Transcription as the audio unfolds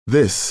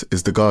This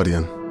is The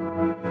Guardian.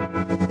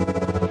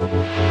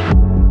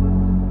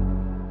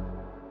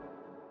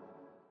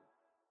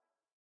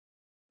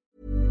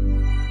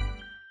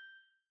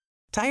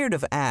 Tired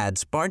of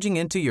ads barging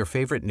into your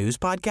favorite news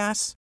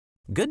podcasts?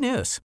 Good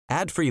news.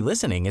 Ad-free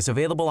listening is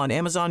available on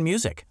Amazon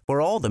Music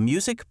for all the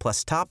music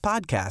plus top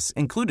podcasts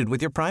included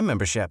with your Prime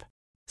membership.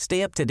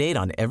 Stay up to date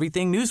on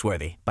everything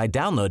newsworthy by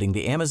downloading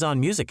the Amazon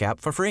Music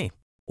app for free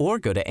or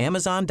go to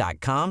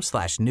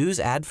amazon.com/news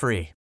ad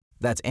free.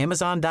 That's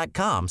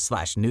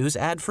amazon.com/news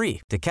ad free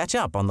to catch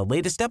up on the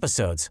latest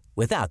episodes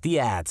without the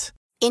ads.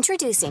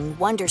 Introducing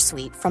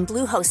Wondersuite from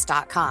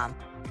Bluehost.com.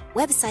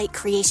 Website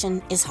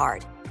creation is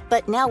hard,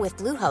 but now with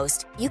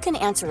Bluehost, you can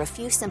answer a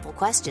few simple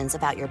questions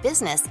about your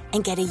business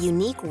and get a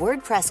unique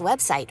WordPress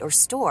website or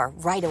store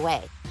right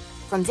away.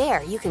 From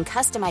there, you can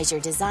customize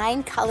your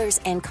design, colors,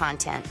 and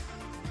content.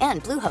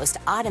 And Bluehost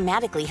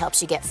automatically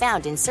helps you get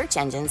found in search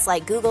engines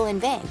like Google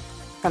and Bing.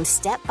 From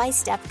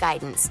step-by-step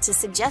guidance to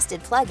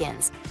suggested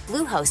plugins,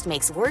 Bluehost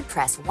makes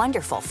WordPress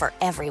wonderful for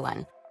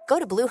everyone. Go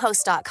to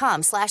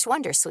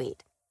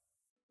bluehost.com/wondersuite.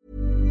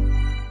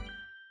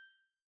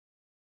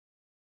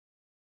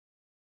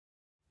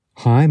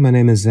 Hi, my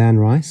name is Zan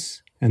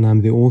Rice, and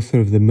I'm the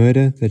author of The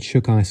Murder That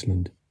Shook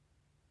Iceland,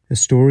 a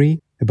story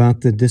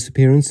about the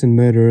disappearance and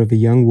murder of a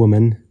young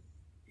woman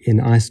in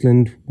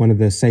Iceland, one of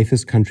the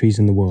safest countries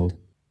in the world.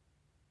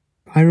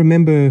 I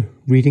remember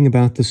reading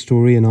about the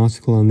story, an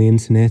article on the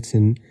internet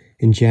in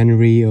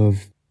January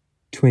of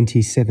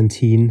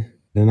 2017,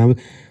 and I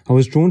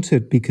was drawn to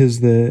it because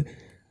the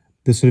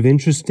sort of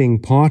interesting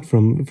part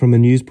from a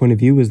news point of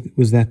view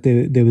was that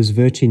there was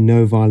virtually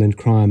no violent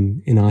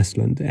crime in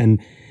Iceland, and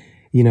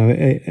you know,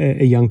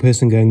 a young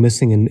person going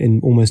missing in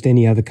almost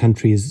any other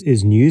country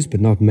is news,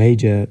 but not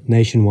major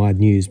nationwide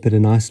news. But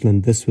in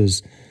Iceland, this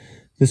was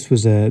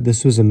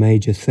a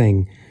major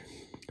thing.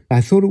 I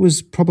thought it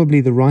was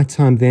probably the right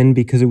time then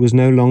because it was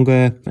no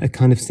longer a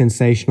kind of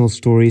sensational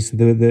story. So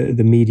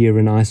the media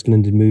in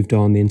Iceland had moved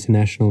on, the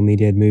international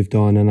media had moved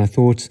on, and I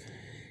thought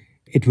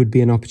it would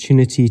be an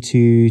opportunity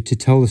to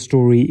tell the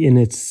story in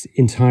its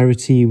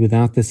entirety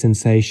without the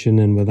sensation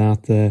and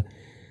without the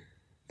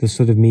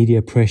sort of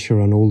media pressure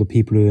on all the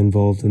people who are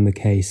involved in the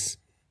case.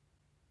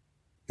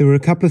 There were a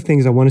couple of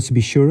things I wanted to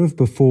be sure of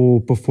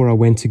before I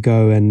went to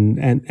go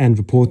and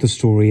report the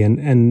story.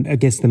 And I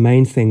guess the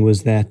main thing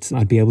was that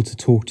I'd be able to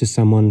talk to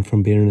someone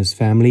from Birna's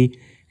family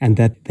and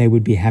that they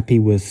would be happy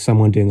with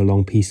someone doing a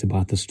long piece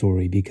about the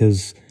story,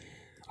 because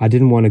I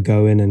didn't want to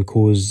go in and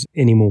cause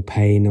any more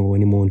pain or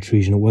any more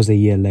intrusion. It was a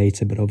year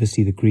later, but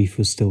obviously the grief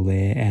was still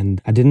there.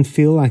 And I didn't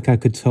feel like I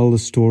could tell the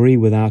story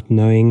without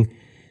knowing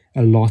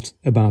a lot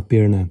about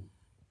Birna.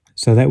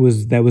 So that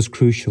was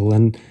crucial.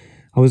 And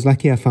I was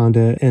lucky I found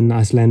an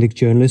Icelandic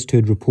journalist who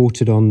had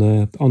reported on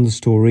the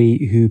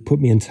story, who put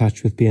me in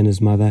touch with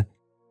Birna's mother.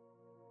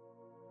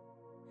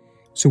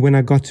 So when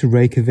I got to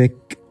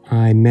Reykjavik,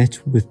 I met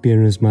with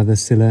Birna's mother,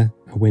 Silla.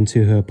 I went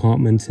to her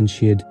apartment and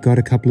she had got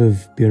a couple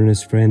of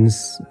Birna's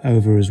friends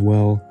over as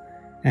well.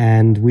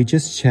 And we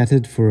just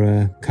chatted for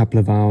a couple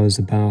of hours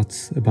about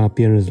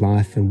Birna's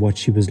life and what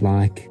she was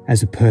like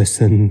as a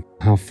person,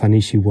 how funny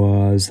she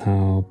was,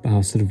 how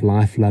sort of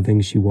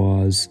life-loving she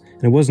was.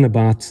 And it wasn't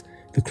about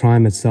the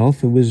crime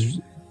itself, it was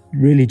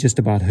really just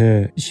about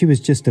her. She was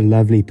just a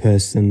lovely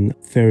person,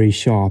 very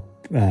sharp,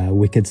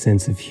 wicked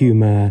sense of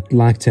humor,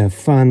 liked to have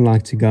fun,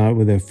 liked to go out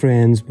with her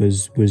friends,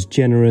 was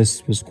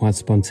generous, was quite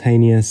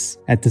spontaneous,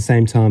 at the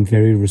same time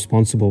very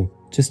responsible.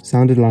 Just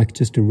sounded like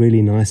just a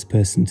really nice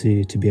person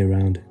to be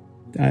around.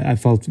 I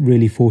felt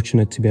really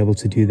fortunate to be able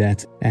to do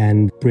that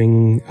and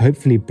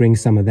hopefully bring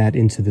some of that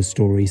into the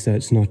story, so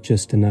it's not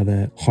just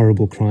another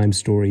horrible crime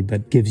story,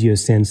 but gives you a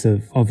sense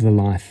of the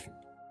life.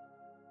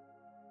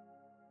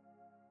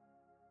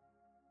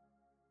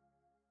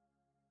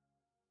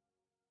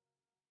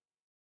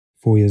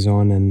 Four years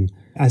on, and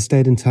I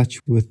stayed in touch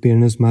with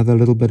Birna's mother a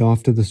little bit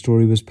after the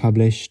story was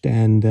published,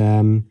 and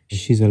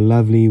she's a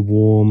lovely,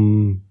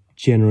 warm,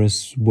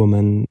 generous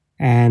woman.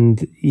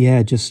 And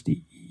yeah, just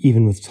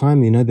even with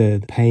time, you know,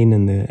 the pain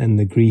and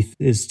the grief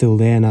is still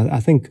there. And I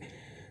think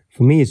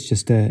for me, it's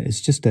just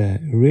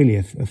really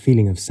a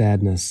feeling of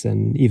sadness.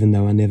 And even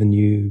though I never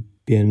knew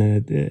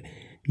Birna,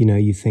 you know,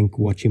 you think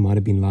what she might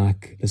have been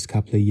like this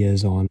couple of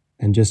years on.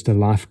 And just a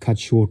life cut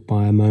short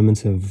by a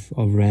moment of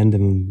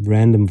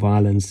random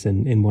violence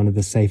in one of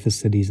the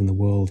safest cities in the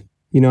world.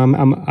 You know,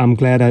 I'm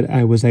glad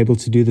I was able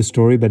to do the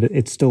story, but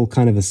it's still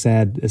kind of a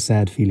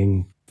sad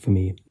feeling for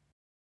me.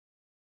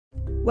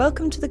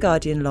 Welcome to The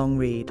Guardian Long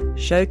Read,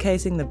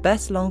 showcasing the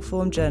best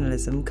long-form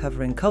journalism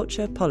covering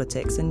culture,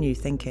 politics and new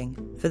thinking.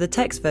 For the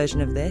text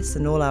version of this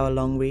and all our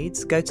long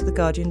reads, go to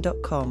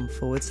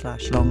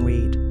theguardian.com/long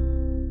read.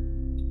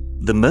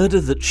 The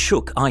Murder That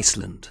Shook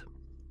Iceland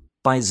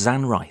by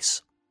Zan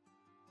Rice.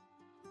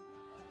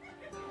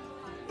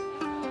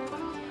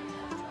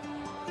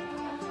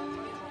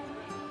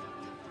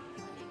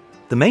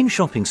 The main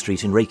shopping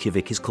street in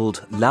Reykjavik is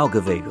called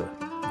Laugavegur,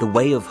 the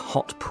Way of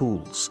Hot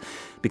Pools,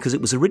 because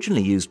it was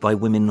originally used by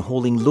women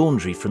hauling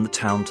laundry from the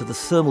town to the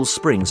thermal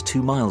springs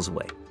 2 miles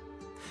away.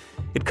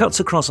 It cuts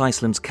across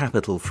Iceland's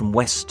capital from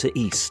west to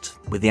east,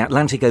 with the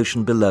Atlantic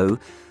Ocean below,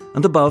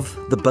 and above,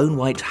 the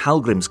bone-white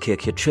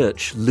Hallgrímskirkja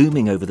church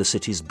looming over the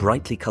city's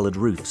brightly coloured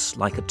roofs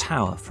like a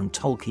tower from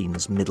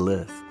Tolkien's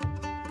Middle-earth.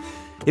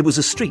 It was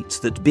a street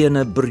that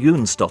Birna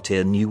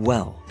Brjunsdóttir knew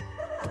well.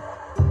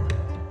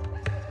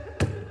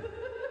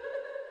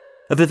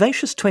 A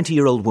vivacious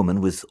 20-year-old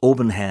woman with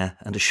auburn hair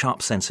and a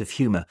sharp sense of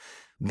humour,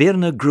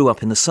 Birna grew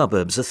up in the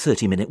suburbs a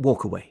 30-minute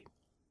walk away.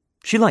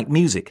 She liked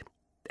music,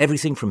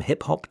 everything from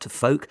hip-hop to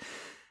folk,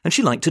 and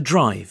she liked to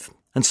drive,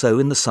 and so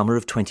in the summer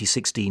of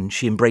 2016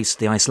 she embraced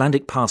the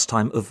Icelandic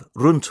pastime of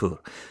rundtur,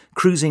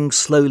 cruising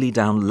slowly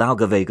down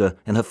Laugavegur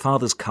in her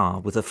father's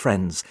car with her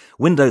friends,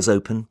 windows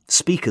open,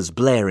 speakers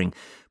blaring,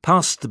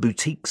 past the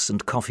boutiques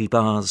and coffee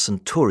bars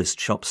and tourist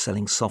shops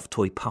selling soft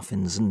toy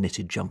puffins and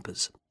knitted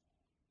jumpers.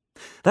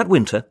 That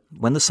winter,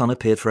 when the sun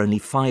appeared for only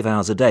 5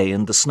 hours a day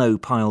and the snow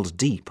piled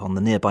deep on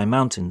the nearby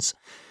mountains,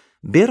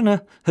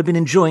 Birna had been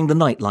enjoying the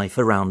nightlife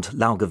around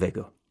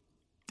Laugavegur.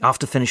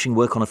 After finishing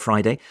work on a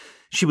Friday,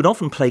 she would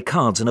often play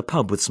cards in a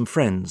pub with some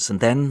friends, and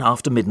then,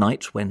 after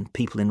midnight, when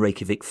people in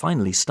Reykjavik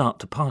finally start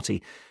to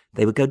party,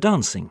 they would go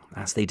dancing,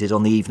 as they did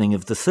on the evening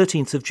of the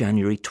 13th of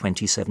January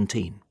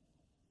 2017.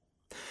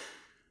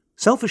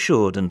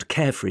 Self-assured and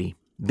carefree,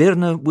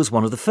 Birna was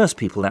one of the first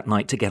people that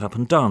night to get up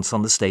and dance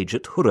on the stage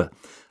at Hurra,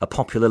 a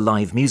popular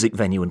live music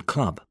venue and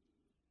club.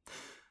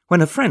 When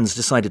her friends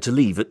decided to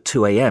leave at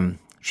 2 a.m,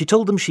 she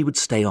told them she would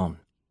stay on.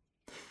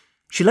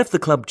 She left the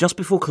club just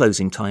before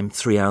closing time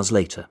 3 hours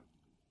later.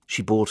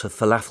 She bought a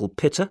falafel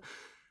pitta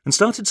and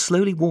started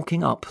slowly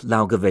walking up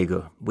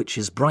Laugavegur, which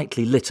is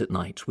brightly lit at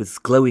night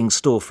with glowing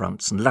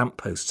storefronts and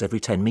lampposts every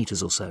 10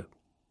 metres or so.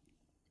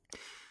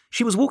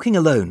 She was walking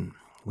alone,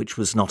 which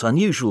was not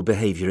unusual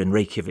behaviour in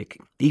Reykjavik,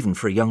 even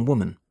for a young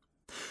woman.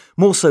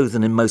 More so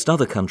than in most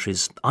other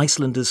countries,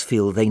 Icelanders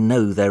feel they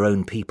know their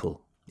own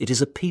people. It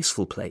is a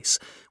peaceful place,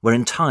 where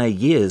entire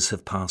years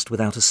have passed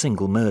without a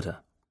single murder.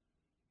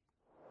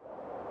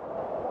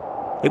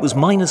 It was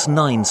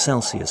 -9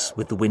 Celsius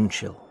with the wind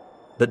chill,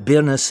 but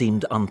Birna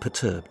seemed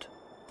unperturbed.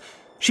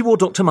 She wore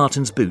Dr.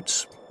 Martens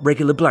boots,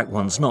 regular black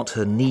ones, not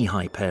her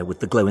knee-high pair with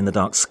the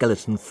glow-in-the-dark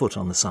skeleton foot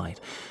on the side,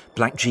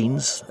 black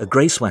jeans, a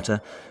grey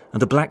sweater,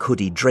 and a black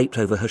hoodie draped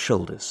over her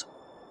shoulders.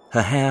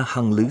 Her hair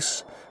hung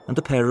loose, and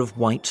a pair of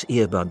white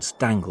earbuds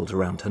dangled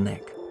around her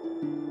neck.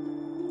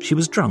 She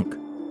was drunk,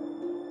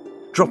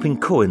 dropping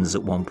coins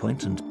at one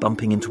point and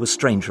bumping into a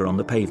stranger on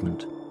the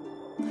pavement.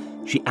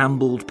 She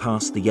ambled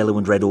past the yellow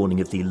and red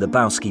awning of the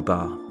Lebowski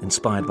bar,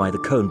 inspired by the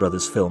Coen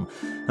brothers film,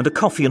 and a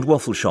coffee and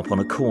waffle shop on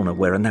a corner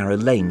where a narrow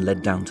lane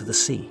led down to the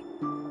sea.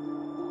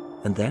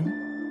 And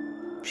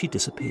then she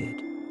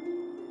disappeared.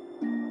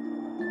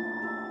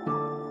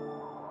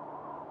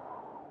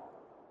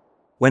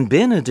 When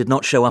Birna did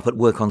not show up at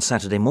work on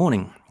Saturday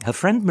morning, her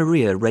friend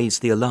Maria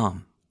raised the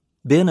alarm.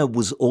 Birna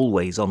was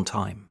always on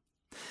time.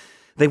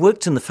 They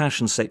worked in the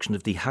fashion section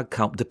of the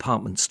Hagkaup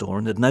department store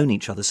and had known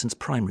each other since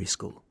primary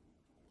school.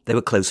 They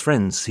were close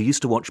friends who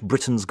used to watch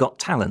Britain's Got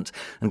Talent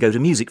and go to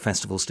music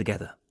festivals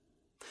together.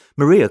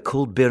 Maria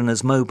called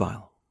Birna's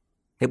mobile.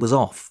 It was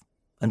off,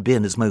 and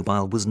Birna's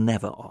mobile was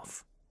never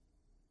off.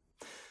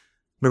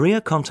 Maria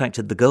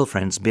contacted the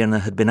girlfriends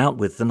Birna had been out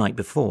with the night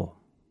before.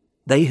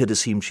 They had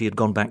assumed she had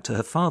gone back to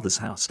her father's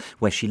house,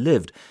 where she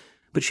lived,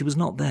 but she was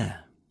not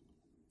there.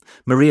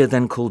 Maria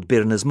then called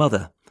Birna's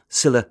mother,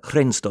 Silla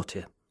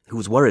Hreinsdóttir, who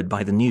was worried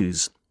by the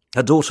news.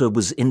 Her daughter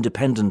was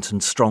independent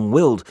and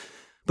strong-willed,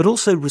 but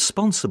also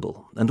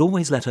responsible and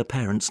always let her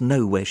parents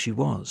know where she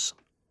was.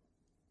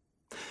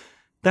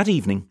 That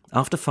evening,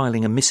 after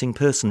filing a missing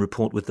person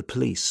report with the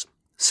police,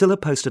 Silla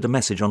posted a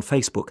message on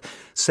Facebook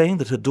saying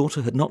that her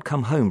daughter had not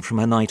come home from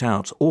her night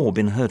out or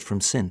been heard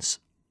from since.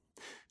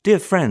 "Dear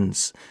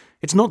friends,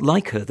 it's not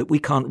like her that we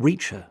can't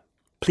reach her.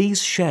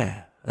 Please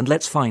share and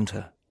let's find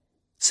her.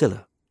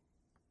 Silla."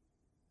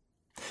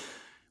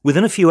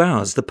 Within a few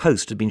hours, the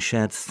post had been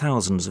shared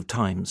thousands of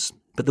times,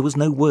 but there was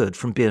no word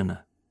from Birna.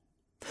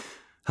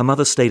 Her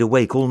mother stayed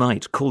awake all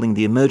night, calling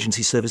the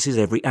emergency services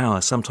every hour,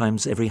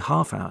 sometimes every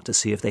half hour, to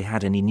see if they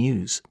had any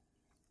news.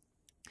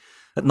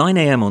 At 9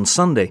 a.m. on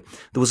Sunday,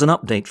 there was an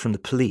update from the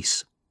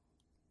police.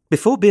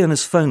 Before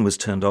Birna's phone was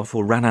turned off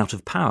or ran out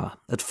of power,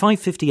 at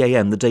 5:50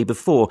 a.m. the day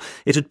before,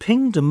 it had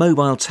pinged a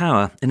mobile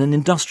tower in an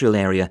industrial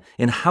area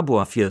in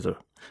Habúafjörður,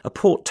 a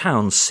port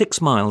town 6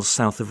 miles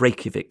south of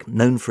Reykjavik,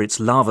 known for its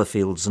lava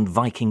fields and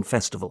Viking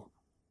festival.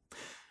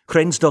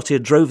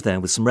 Hreinsdóttir drove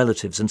there with some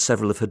relatives and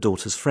several of her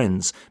daughter's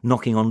friends,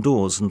 knocking on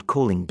doors and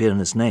calling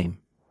Birna's name.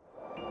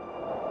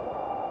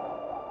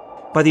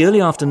 By the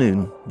early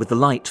afternoon, with the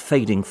light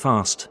fading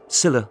fast,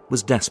 Silla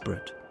was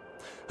desperate.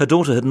 Her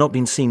daughter had not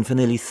been seen for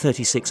nearly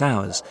 36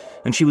 hours,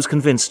 and she was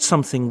convinced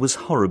something was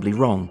horribly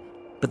wrong,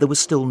 but there was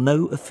still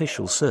no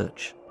official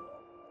search.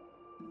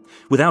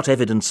 Without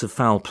evidence of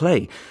foul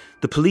play,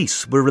 the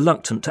police were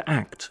reluctant to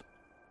act.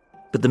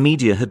 But the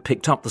media had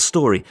picked up the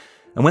story,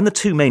 and when the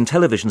 2 main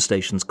television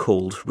stations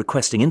called,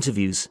 requesting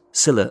interviews,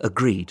 Silla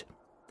agreed.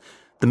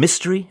 The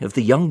mystery of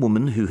the young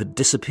woman who had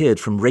disappeared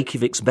from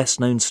Reykjavik's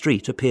best-known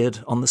street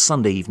appeared on the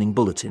Sunday evening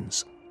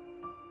bulletins.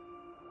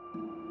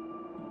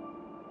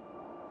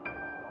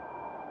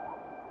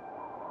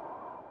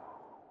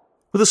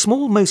 With a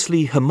small,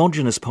 mostly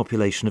homogeneous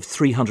population of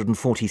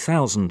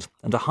 340,000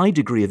 and a high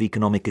degree of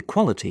economic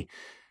equality,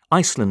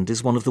 Iceland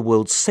is one of the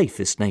world's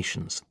safest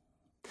nations.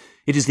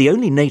 It is the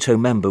only NATO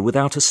member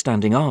without a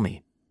standing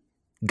army.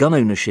 Gun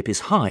ownership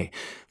is high.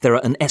 There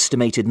are an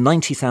estimated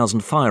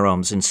 90,000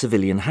 firearms in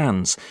civilian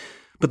hands,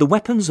 but the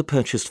weapons are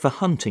purchased for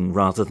hunting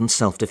rather than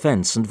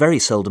self-defence and very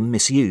seldom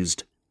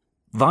misused.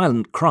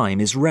 Violent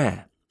crime is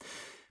rare.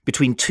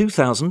 Between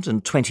 2000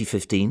 and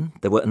 2015,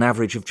 there were an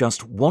average of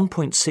just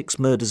 1.6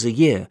 murders a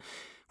year,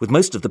 with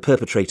most of the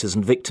perpetrators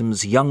and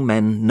victims young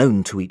men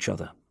known to each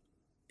other.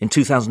 In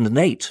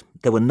 2008,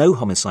 there were no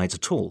homicides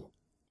at all.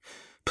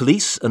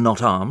 Police are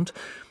not armed,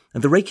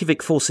 and the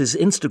Reykjavik Force's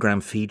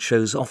Instagram feed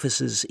shows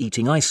officers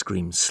eating ice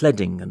cream,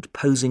 sledding and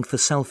posing for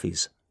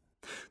selfies.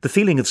 The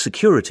feeling of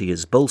security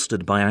is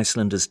bolstered by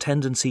Icelanders'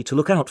 tendency to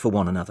look out for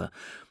one another,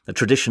 a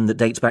tradition that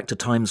dates back to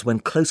times when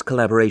close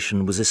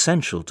collaboration was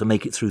essential to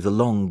make it through the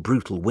long,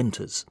 brutal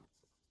winters.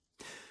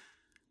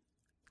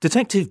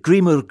 Detective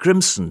Grímur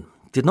Grimsson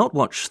did not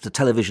watch the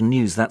television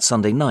news that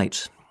Sunday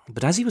night,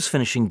 but as he was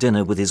finishing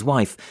dinner with his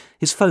wife,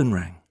 his phone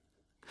rang.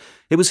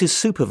 It was his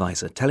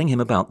supervisor telling him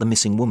about the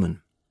missing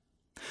woman.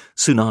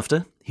 Soon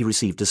after, he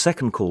received a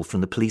second call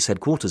from the police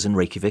headquarters in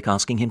Reykjavik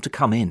asking him to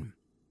come in.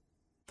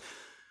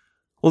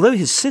 Although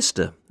his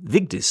sister,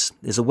 Vigdis,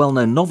 is a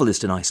well-known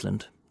novelist in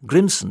Iceland,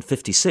 Grimsson,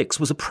 56,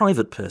 was a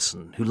private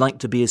person who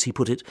liked to be, as he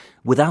put it,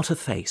 without a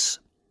face.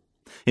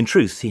 In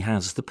truth, he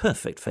has the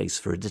perfect face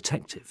for a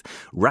detective,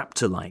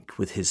 raptor-like,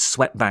 with his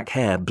swept-back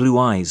hair, blue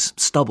eyes,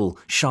 stubble,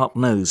 sharp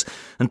nose,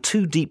 and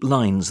 2 deep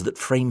lines that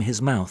frame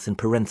his mouth in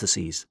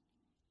parentheses.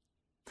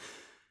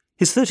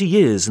 His 30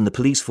 years in the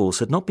police force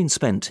had not been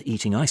spent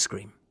eating ice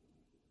cream.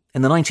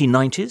 In the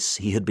 1990s,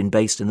 he had been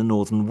based in the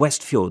northern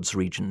Westfjords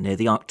region near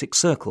the Arctic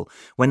Circle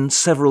when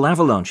several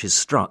avalanches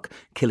struck,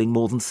 killing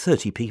more than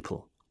 30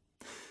 people.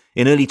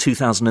 In early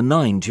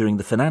 2009, during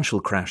the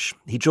financial crash,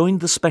 he joined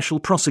the Special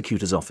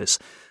Prosecutor's Office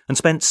and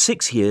spent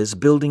 6 years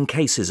building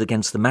cases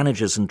against the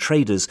managers and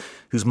traders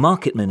whose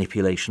market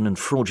manipulation and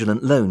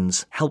fraudulent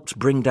loans helped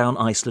bring down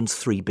Iceland's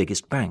 3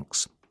 biggest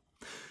banks.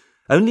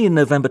 Only in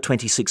November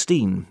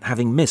 2016,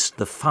 having missed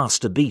the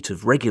faster beat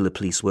of regular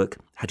police work,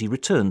 had he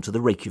returned to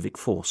the Reykjavik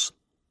force.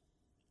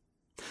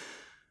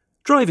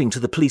 Driving to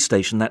the police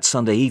station that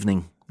Sunday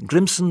evening,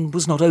 Grimsson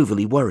was not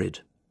overly worried.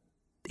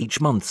 Each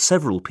month,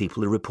 several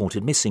people are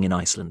reported missing in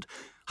Iceland,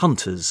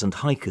 hunters and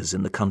hikers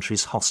in the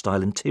country's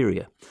hostile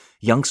interior,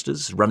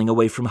 youngsters running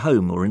away from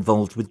home or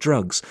involved with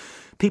drugs,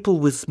 people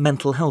with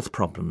mental health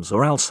problems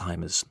or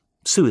Alzheimer's,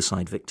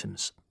 suicide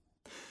victims.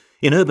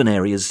 In urban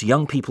areas,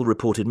 young people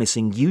reported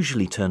missing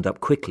usually turned up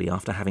quickly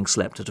after having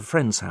slept at a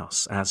friend's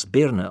house, as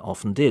Birna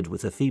often did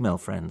with her female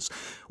friends,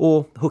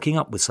 or hooking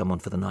up with someone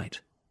for the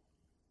night.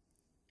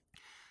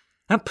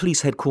 At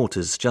police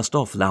headquarters just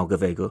off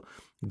Laugavegur,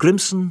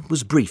 Grimsson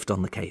was briefed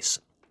on the case.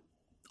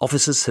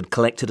 Officers had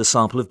collected a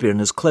sample of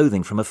Birna's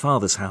clothing from her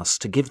father's house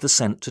to give the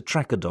scent to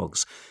tracker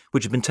dogs,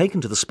 which had been taken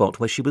to the spot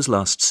where she was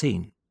last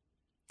seen.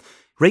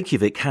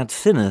 Reykjavik had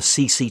thinner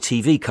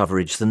CCTV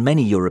coverage than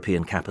many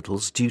European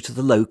capitals due to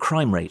the low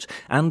crime rate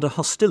and a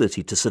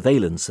hostility to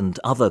surveillance and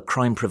other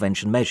crime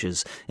prevention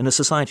measures in a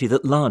society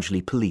that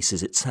largely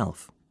polices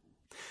itself.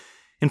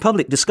 In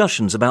public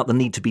discussions about the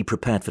need to be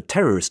prepared for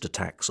terrorist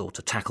attacks or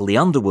to tackle the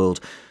underworld,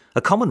 a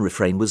common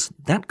refrain was,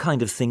 "That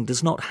kind of thing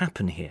does not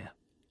happen here."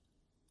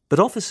 But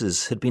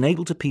officers had been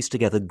able to piece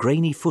together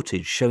grainy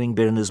footage showing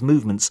Birna's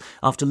movements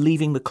after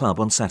leaving the club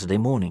on Saturday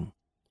morning.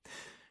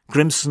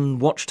 Grimsson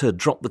watched her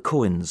drop the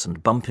coins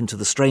and bump into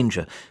the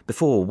stranger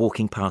before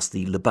walking past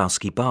the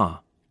Lebowski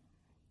bar.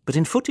 But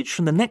in footage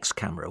from the next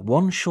camera,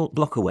 1 short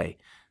block away,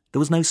 there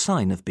was no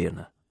sign of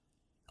Birna.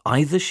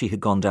 Either she had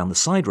gone down the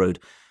side road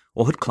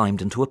or had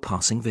climbed into a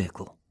passing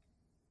vehicle.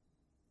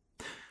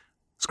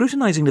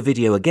 Scrutinising the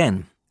video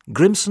again,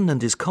 Grimsson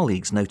and his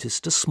colleagues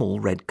noticed a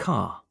small red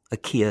car, a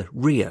Kia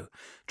Rio,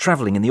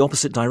 travelling in the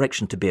opposite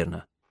direction to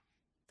Birna.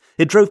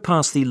 It drove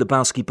past the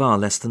Lebowski bar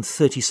less than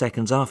 30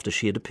 seconds after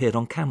she had appeared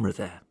on camera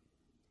there.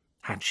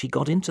 Had she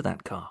got into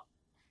that car?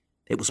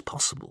 It was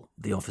possible,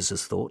 the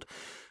officers thought,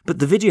 but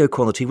the video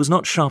quality was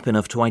not sharp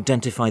enough to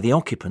identify the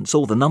occupants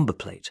or the number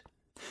plate.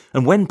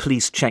 And when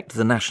police checked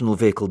the National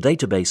Vehicle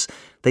Database,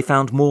 they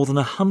found more than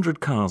 100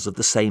 cars of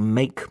the same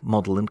make,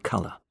 model and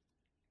colour.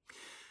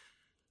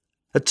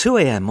 At 2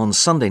 a.m. on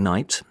Sunday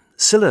night,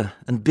 Silla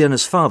and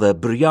Birna's father,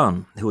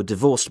 Brian, who were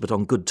divorced but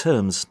on good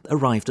terms,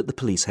 arrived at the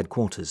police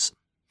headquarters.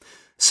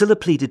 Silla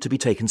pleaded to be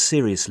taken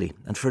seriously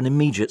and for an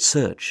immediate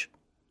search.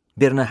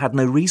 Birna had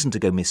no reason to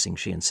go missing,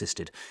 she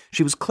insisted.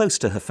 She was close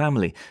to her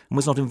family and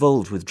was not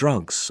involved with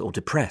drugs or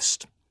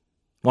depressed.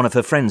 One of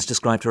her friends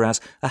described her as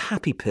a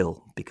happy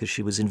pill because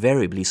she was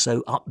invariably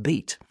so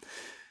upbeat.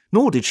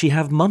 Nor did she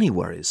have money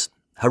worries.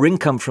 Her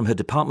income from her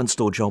department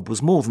store job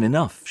was more than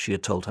enough, she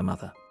had told her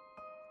mother.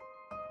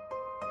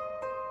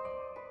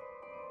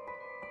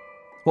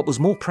 What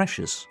was more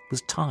precious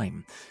was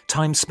time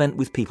spent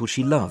with people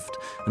she loved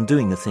and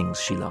doing the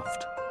things she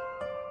loved.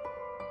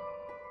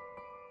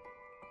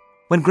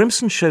 When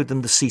Grimson showed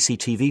them the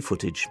CCTV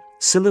footage,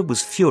 Scylla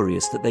was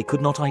furious that they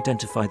could not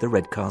identify the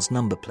red car's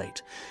number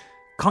plate.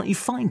 "Can't you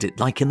find it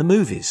like in the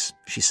movies?"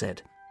 she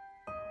said.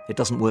 "It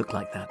doesn't work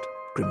like that,"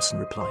 Grimson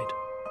replied.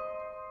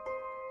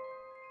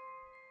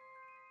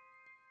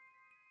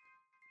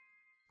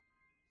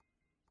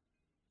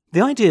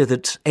 The idea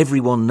that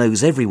everyone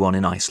knows everyone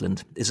in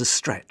Iceland is a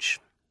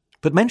stretch.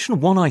 But mention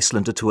one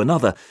Icelander to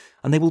another,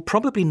 and they will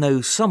probably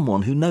know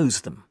someone who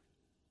knows them.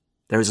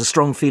 There is a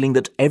strong feeling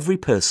that every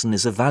person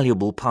is a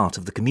valuable part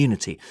of the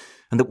community,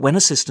 and that when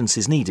assistance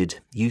is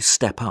needed, you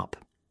step up.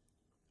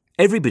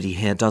 Everybody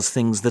here does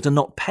things that are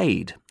not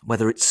paid,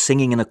 whether it's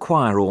singing in a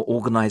choir or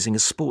organising a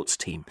sports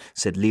team,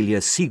 said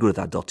Lilja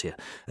Sigurðardóttir,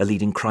 a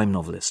leading crime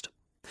novelist.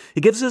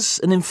 It gives us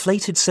an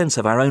inflated sense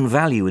of our own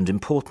value and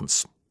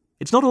importance.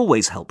 It's not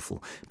always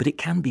helpful, but it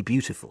can be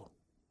beautiful.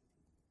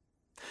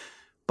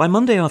 By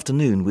Monday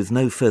afternoon, with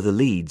no further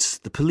leads,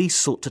 the police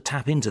sought to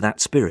tap into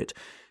that spirit,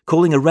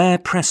 calling a rare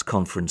press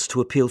conference to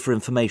appeal for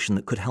information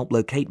that could help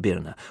locate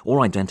Birna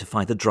or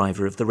identify the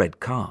driver of the red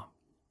car.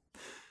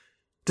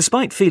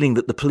 Despite feeling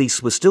that the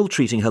police were still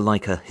treating her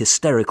like a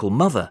hysterical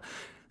mother,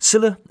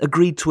 Scylla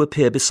agreed to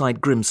appear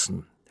beside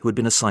Grimson, who had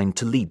been assigned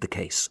to lead the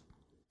case.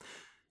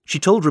 She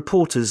told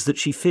reporters that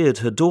she feared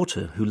her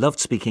daughter, who loved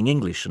speaking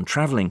English and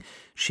travelling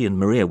 — she and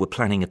Maria were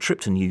planning a trip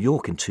to New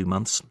York in 2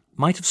 months —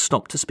 might have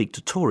stopped to speak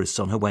to tourists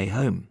on her way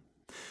home.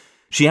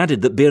 She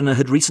added that Birna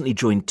had recently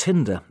joined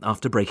Tinder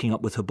after breaking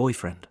up with her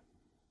boyfriend.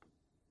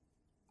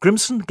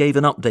 Grimson gave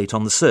an update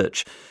on the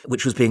search,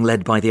 which was being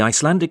led by the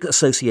Icelandic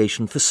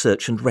Association for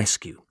Search and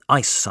Rescue,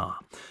 ISAR,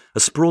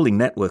 a sprawling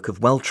network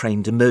of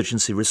well-trained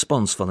emergency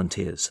response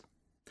volunteers.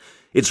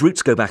 Its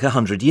roots go back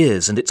 100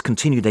 years, and its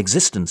continued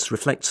existence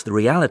reflects the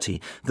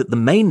reality that the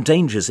main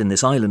dangers in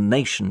this island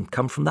nation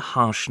come from the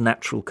harsh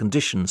natural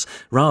conditions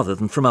rather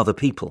than from other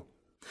people.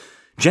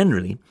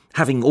 Generally,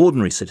 having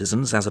ordinary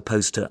citizens, as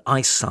opposed to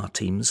ISAR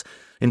teams,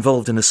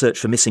 involved in a search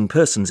for missing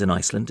persons in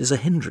Iceland is a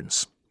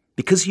hindrance,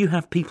 because you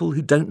have people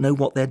who don't know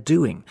what they're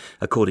doing,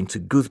 according to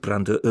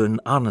Guðbrandur Örn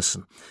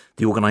Arnason,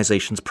 the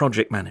organisation's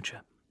project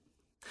manager.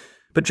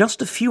 But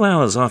just a few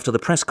hours after the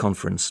press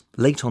conference,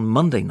 late on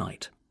Monday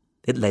night,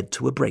 it led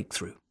to a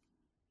breakthrough.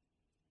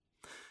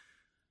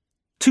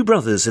 Two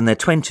brothers in their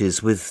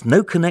 20s with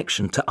no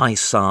connection to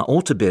ISAR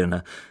or to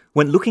Birna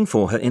went looking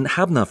for her in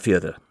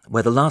Hafnarfjörður,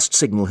 where the last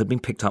signal had been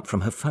picked up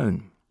from her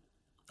phone.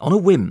 On a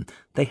whim,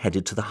 they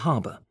headed to the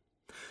harbour.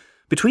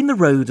 Between the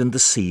road and the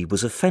sea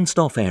was a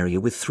fenced-off area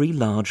with 3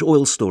 large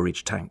oil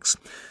storage tanks,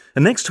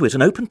 and next to it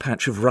an open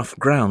patch of rough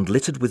ground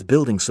littered with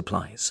building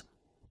supplies.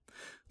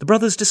 The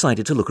brothers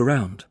decided to look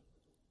around.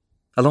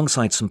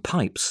 Alongside some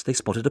pipes, they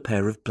spotted a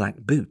pair of black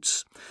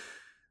boots.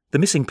 The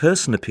missing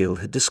person appeal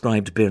had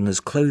described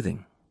Birna's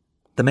clothing.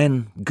 The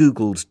men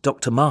Googled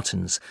Dr.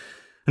 Martens,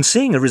 and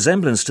seeing a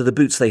resemblance to the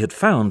boots they had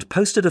found,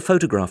 posted a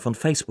photograph on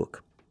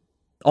Facebook.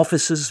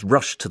 Officers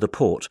rushed to the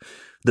port.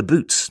 The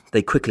boots,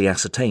 they quickly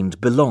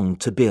ascertained,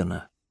 belonged to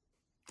Birna.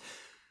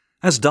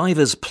 As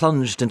divers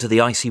plunged into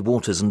the icy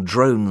waters and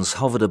drones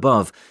hovered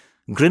above,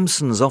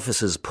 Grimson's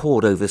officers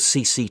pored over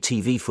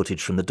CCTV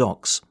footage from the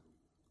docks.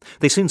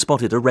 They soon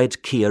spotted a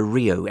red Kia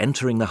Rio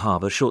entering the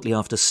harbour shortly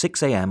after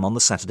 6 a.m. on the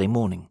Saturday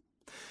morning.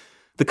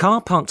 The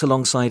car parked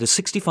alongside a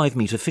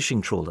 65-metre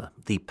fishing trawler,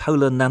 the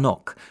Polar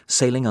Nanok,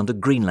 sailing under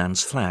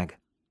Greenland's flag.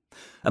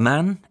 A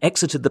man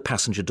exited the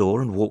passenger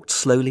door and walked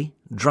slowly,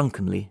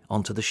 drunkenly,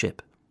 onto the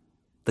ship.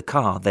 The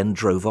car then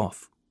drove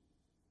off.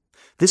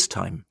 This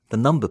time, the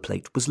number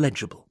plate was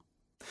legible.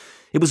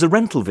 It was a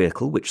rental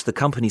vehicle which the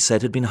company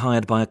said had been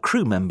hired by a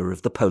crew member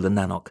of the Polar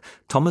Nanok,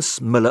 Thomas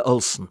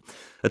Müller-Olsen,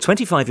 a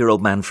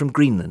 25-year-old man from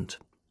Greenland.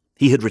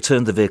 He had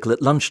returned the vehicle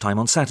at lunchtime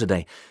on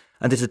Saturday,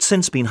 and it had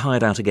since been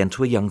hired out again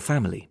to a young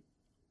family.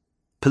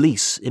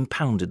 Police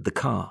impounded the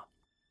car.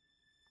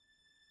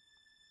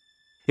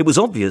 It was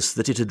obvious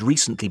that it had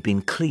recently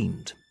been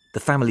cleaned. The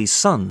family's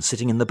son,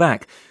 sitting in the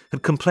back,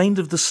 had complained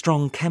of the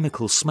strong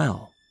chemical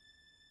smell.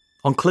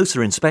 On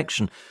closer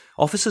inspection,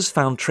 officers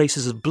found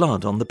traces of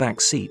blood on the back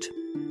seat.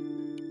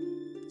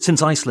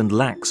 Since Iceland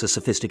lacks a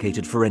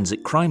sophisticated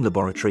forensic crime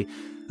laboratory,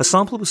 a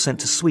sample was sent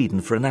to Sweden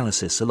for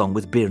analysis along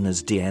with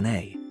Birna's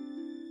DNA.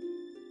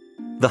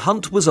 The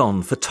hunt was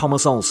on for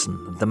Thomas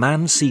Olsen, the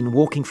man seen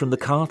walking from the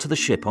car to the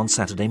ship on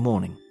Saturday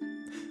morning.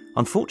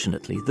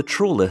 Unfortunately, the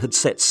trawler had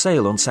set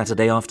sail on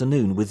Saturday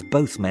afternoon with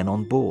both men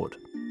on board.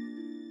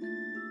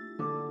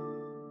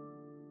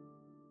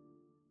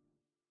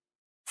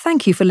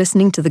 Thank you for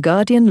listening to The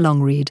Guardian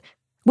Long Read.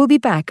 We'll be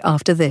back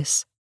after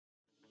this.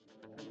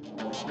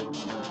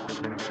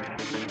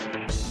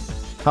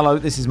 Hello,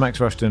 this is Max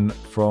Rushton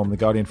from The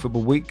Guardian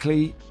Football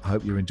Weekly. I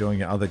hope you're enjoying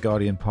your other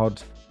Guardian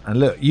pod. And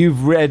look,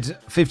 you've read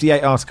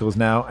 58 articles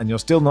now and you're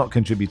still not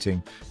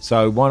contributing.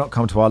 So why not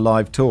come to our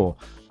live tour?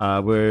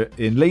 We're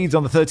in Leeds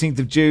on the 13th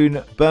of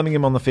June,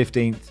 Birmingham on the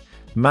 15th,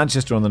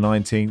 Manchester on the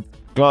 19th,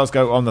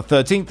 Glasgow on the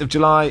 13th of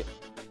July.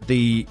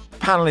 The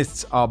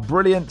panellists are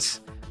brilliant.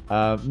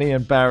 Me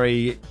and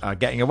Barry are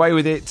getting away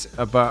with it,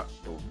 but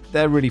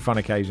they're really fun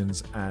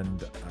occasions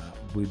and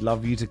we'd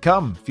love you to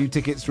come. A few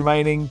tickets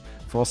remaining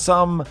for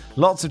some,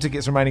 lots of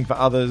tickets remaining for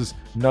others,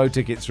 no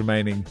tickets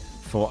remaining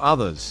for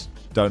others.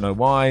 Don't know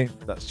why,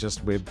 that's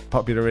just we're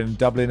popular in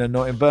Dublin and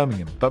not in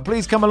Birmingham. But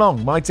please come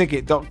along,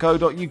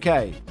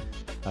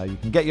 myticket.co.uk. You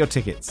can get your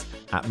tickets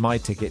at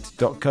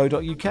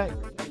myticket.co.uk.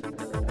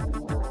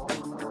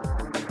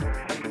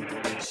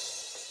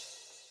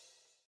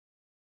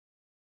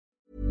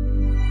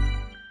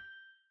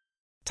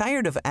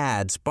 Tired of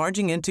ads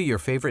barging into your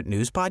favorite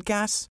news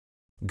podcasts?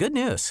 Good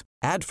news.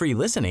 Ad-free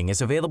listening is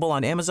available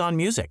on Amazon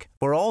Music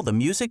for all the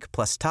music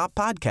plus top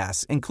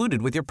podcasts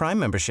included with your Prime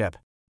membership.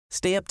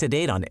 Stay up to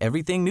date on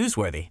everything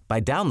newsworthy by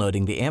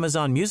downloading the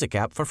Amazon Music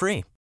app for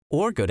free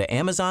or go to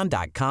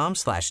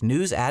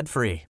amazon.com/news ad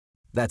free.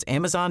 That's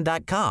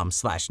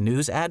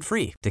amazon.com/news ad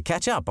free to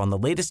catch up on the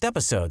latest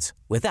episodes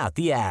without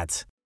the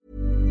ads.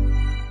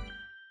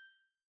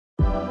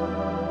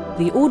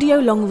 The audio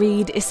long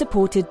read is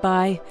supported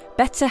by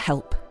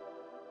BetterHelp.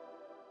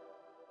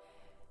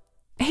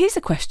 Here's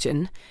a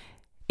question.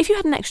 If you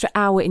had an extra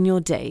hour in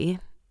your day,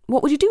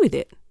 what would you do with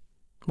it?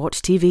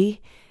 Watch TV?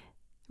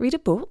 Read a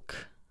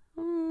book?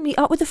 Meet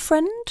up with a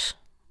friend?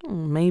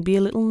 Maybe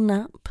a little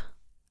nap?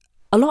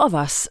 A lot of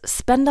us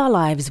spend our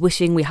lives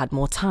wishing we had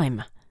more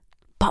time.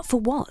 But for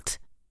what?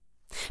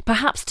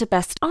 Perhaps to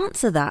best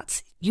answer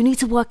that, you need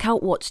to work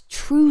out what's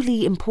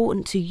truly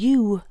important to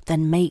you,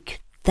 then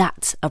make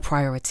that a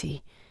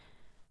priority.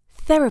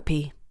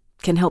 Therapy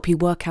can help you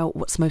work out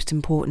what's most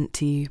important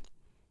to you.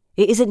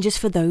 It isn't just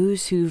for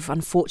those who've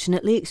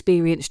unfortunately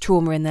experienced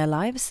trauma in their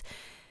lives.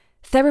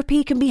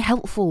 Therapy can be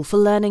helpful for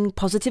learning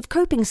positive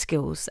coping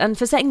skills and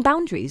for setting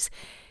boundaries.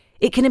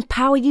 It can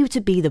empower you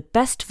to be the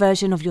best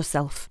version of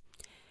yourself.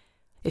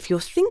 If you're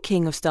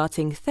thinking of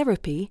starting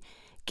therapy,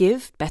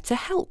 give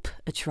BetterHelp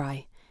a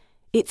try.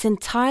 It's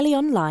entirely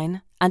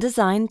online and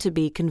designed to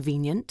be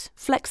convenient,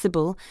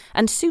 flexible,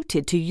 and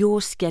suited to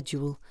your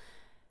schedule.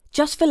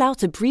 Just fill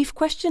out a brief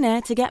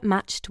questionnaire to get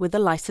matched with a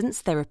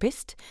licensed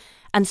therapist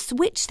and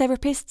switch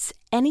therapists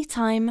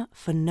anytime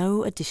for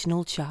no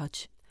additional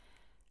charge.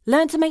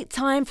 Learn to make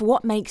time for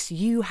what makes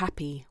you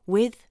happy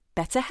with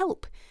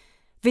BetterHelp.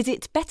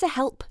 Visit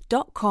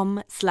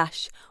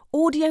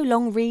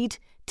betterhelp.com/audiolongread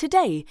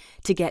today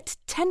to get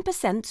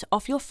 10%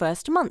 off your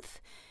first month.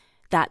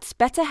 That's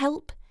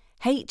BetterHelp,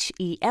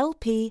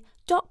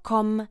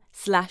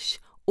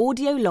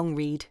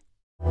 HELP.com/audiolongread.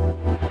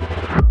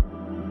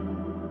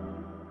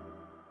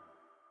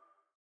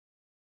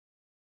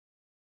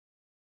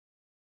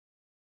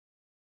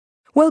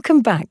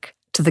 Welcome back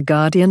to The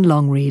Guardian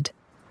Long Read.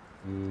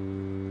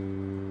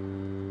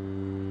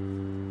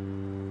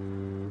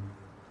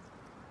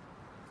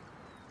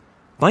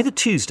 By the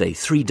Tuesday,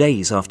 3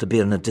 days after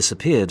Birna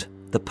disappeared,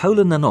 the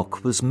polar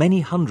Nanook was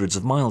many hundreds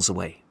of miles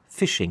away,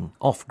 fishing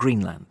off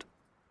Greenland.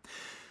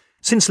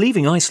 Since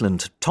leaving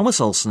Iceland, Thomas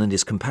Olsen and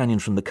his companion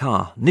from the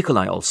car,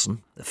 Nikolai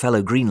Olsen, a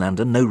fellow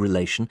Greenlander, no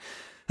relation,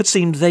 had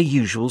seemed their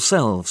usual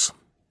selves.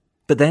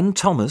 But then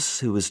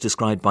Thomas, who was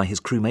described by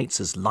his crewmates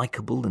as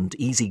likeable and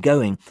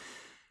easygoing,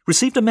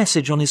 received a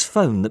message on his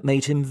phone that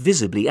made him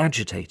visibly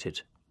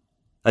agitated.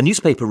 A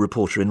newspaper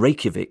reporter in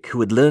Reykjavik, who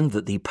had learned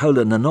that the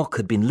polar Nanook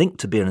had been linked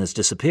to Birna's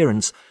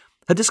disappearance,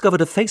 had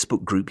discovered a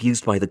Facebook group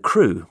used by the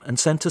crew and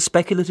sent a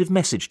speculative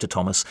message to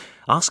Thomas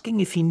asking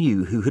if he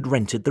knew who had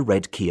rented the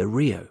red Kia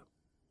Rio.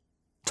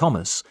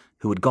 Thomas,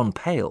 who had gone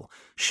pale,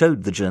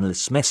 showed the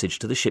journalist's message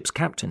to the ship's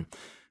captain,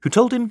 who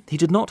told him he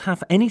did not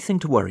have anything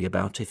to worry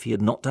about if he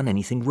had not done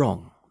anything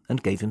wrong,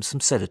 and gave him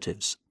some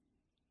sedatives.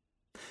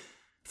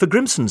 For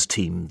Grimson's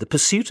team, the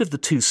pursuit of the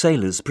two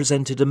sailors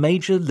presented a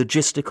major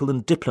logistical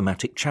and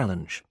diplomatic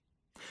challenge.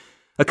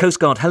 A Coast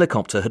Guard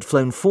helicopter had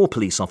flown 4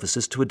 police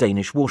officers to a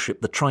Danish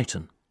warship, the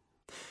Triton.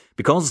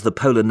 Because the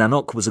polar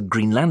Nanook was a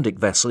Greenlandic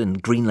vessel in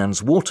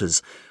Greenland's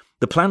waters,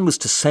 the plan was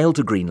to sail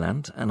to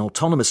Greenland, an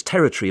autonomous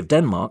territory of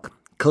Denmark,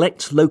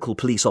 collect local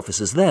police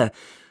officers there,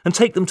 and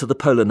take them to the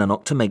polar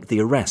Nanook to make the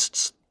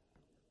arrests.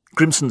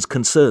 Grimson's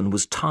concern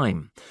was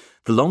time.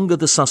 The longer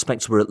the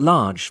suspects were at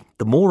large,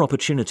 the more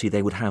opportunity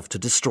they would have to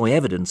destroy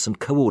evidence and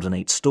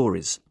coordinate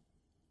stories.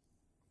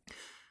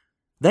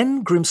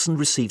 Then Grimson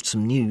received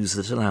some news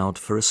that allowed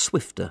for a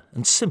swifter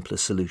and simpler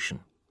solution.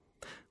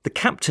 The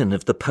captain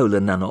of the polar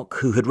Nanook,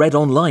 who had read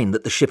online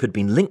that the ship had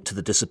been linked to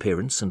the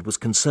disappearance and was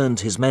concerned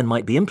his men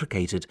might be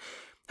implicated,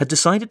 had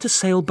decided to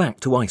sail back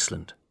to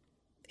Iceland.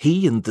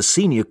 He and the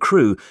senior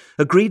crew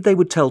agreed they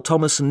would tell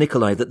Thomas and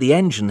Nikolai that the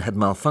engine had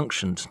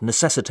malfunctioned,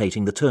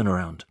 necessitating the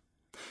turnaround.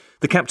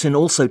 The captain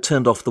also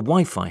turned off the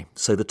Wi-Fi,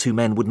 so the two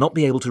men would not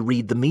be able to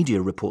read the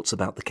media reports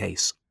about the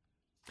case.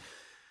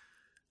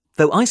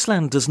 Though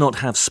Iceland does not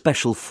have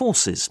special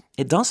forces,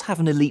 it does have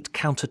an elite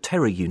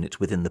counter-terror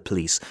unit within the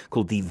police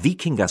called the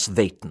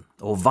Vikingasveitin,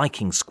 or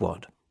Viking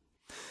Squad.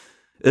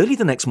 Early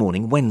the next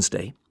morning,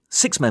 Wednesday,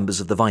 6 members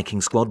of the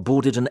Viking Squad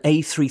boarded an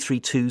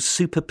A332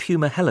 Super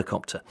Puma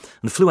helicopter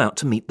and flew out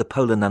to meet the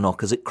polar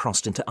Nanook as it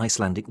crossed into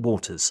Icelandic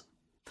waters.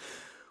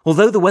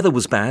 Although the weather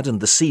was bad and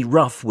the sea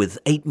rough with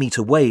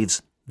 8-metre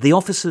waves, the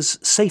officers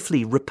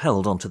safely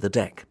rappelled onto the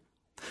deck.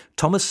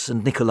 Thomas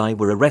and Nikolai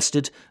were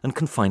arrested and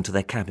confined to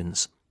their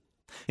cabins.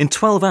 In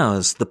 12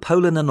 hours, the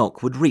Polar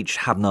Nanok would reach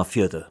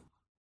Hafnarfjörður.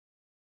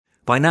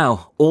 By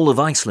now, all of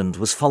Iceland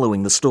was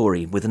following the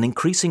story with an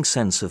increasing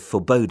sense of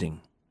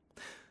foreboding.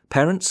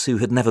 Parents who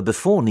had never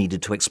before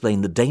needed to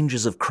explain the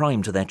dangers of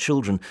crime to their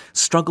children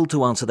struggled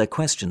to answer their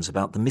questions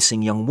about the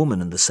missing young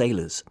woman and the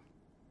sailors.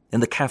 In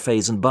the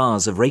cafes and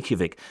bars of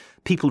Reykjavik,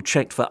 people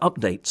checked for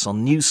updates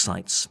on news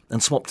sites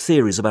and swapped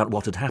theories about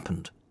what had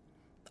happened.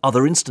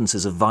 Other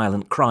instances of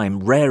violent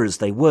crime, rare as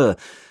they were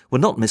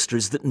not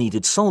mysteries that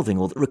needed solving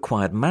or that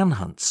required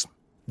manhunts.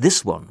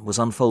 This one was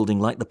unfolding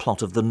like the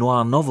plot of the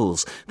noir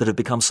novels that have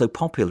become so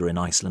popular in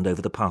Iceland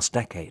over the past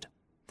decade.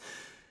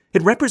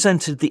 It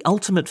represented the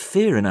ultimate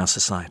fear in our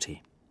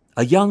society.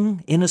 A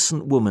young,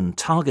 innocent woman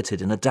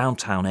targeted in a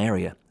downtown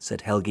area,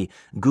 said Helgi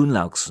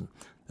Gunnlaugsson,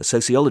 a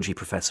sociology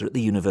professor at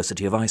the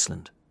University of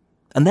Iceland.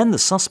 And then the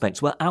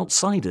suspects were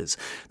outsiders.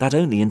 That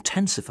only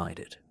intensified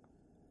it.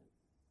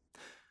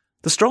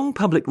 The strong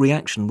public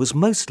reaction was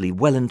mostly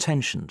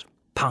well-intentioned,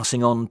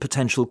 passing on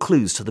potential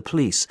clues to the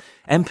police,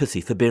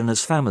 empathy for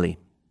Birna's family,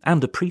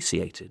 and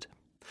appreciated.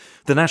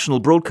 The National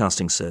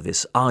Broadcasting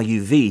Service,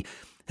 RUV,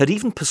 had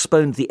even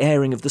postponed the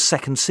airing of the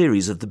second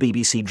series of the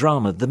BBC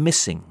drama The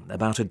Missing,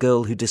 about a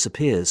girl who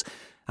disappears,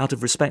 out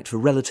of respect for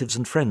relatives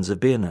and friends of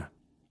Birna.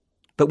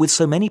 But with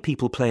so many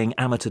people playing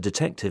amateur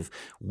detective,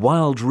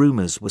 wild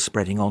rumours were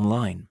spreading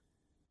online.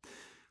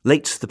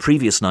 Late the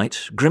previous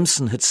night,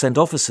 Grimson had sent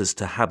officers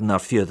to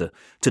Hafnarfjörður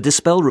to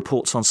dispel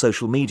reports on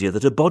social media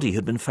that a body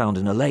had been found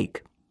in a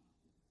lake.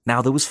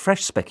 Now there was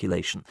fresh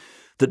speculation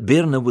that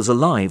Birna was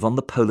alive on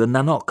the Polar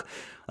Nanok,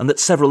 and that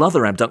several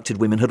other abducted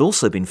women had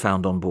also been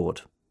found on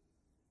board.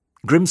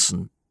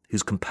 Grimson,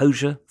 whose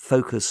composure,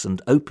 focus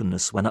and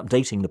openness when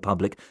updating the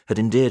public had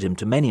endeared him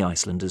to many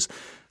Icelanders,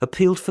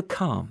 appealed for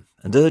calm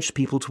and urged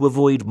people to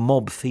avoid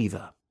mob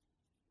fever.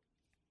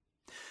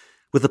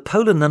 With the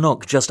Polar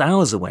Nanok just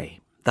hours away,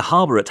 the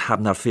harbour at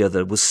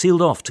Hafnarfjörður was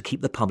sealed off to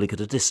keep the public at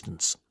a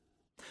distance.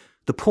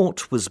 The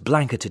port was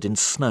blanketed in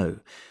snow,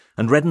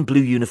 and red and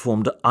blue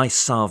uniformed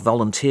ISAR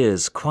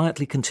volunteers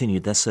quietly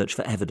continued their search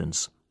for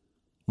evidence.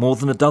 More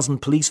than a dozen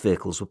police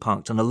vehicles were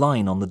parked in a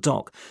line on the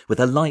dock with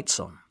their lights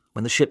on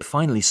when the ship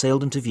finally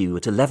sailed into view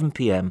at 11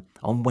 p.m.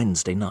 on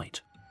Wednesday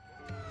night.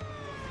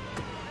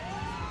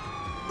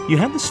 You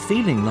had this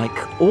feeling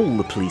like all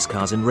the police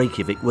cars in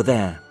Reykjavik were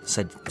there,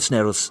 said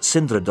Snerus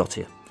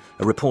Sindradottir,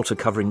 a reporter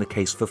covering the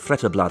case for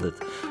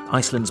Fréttablaðið,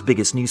 Iceland's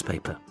biggest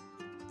newspaper.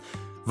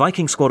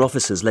 Viking squad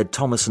officers led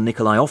Thomas and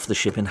Nikolai off the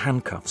ship in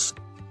handcuffs.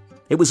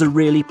 It was a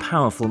really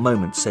powerful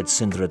moment, said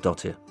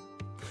Sindradottir.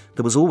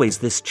 There was always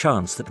this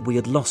chance that we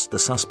had lost the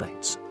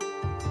suspects.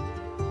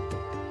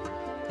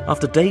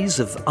 After days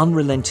of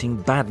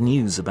unrelenting bad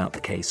news about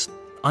the case,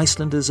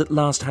 Icelanders at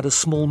last had a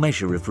small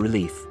measure of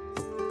relief.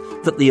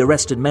 That the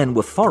arrested men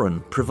were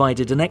foreign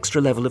provided an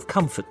extra level of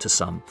comfort to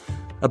some,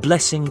 a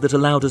blessing that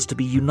allowed us to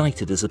be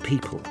united as a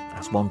people,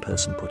 as one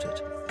person put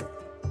it.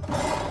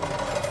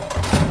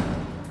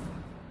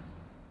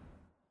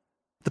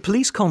 The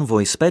police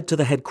convoy sped to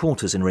the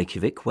headquarters in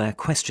Reykjavik, where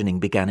questioning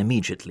began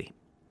immediately.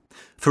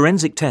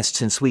 Forensic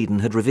tests in Sweden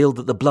had revealed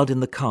that the blood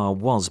in the car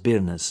was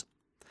Birna's.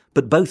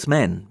 But both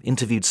men,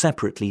 interviewed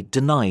separately,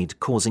 denied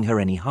causing her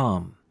any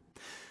harm.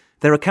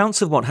 Their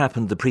accounts of what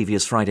happened the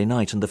previous Friday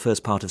night and the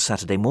first part of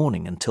Saturday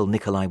morning until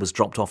Nikolai was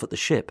dropped off at the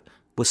ship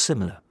were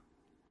similar.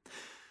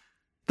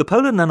 The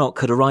Polar Nanok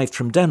had arrived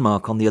from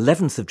Denmark on the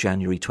 11th of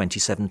January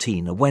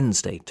 2017, a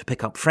Wednesday, to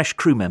pick up fresh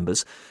crew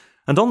members,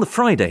 and on the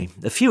Friday,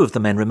 a few of the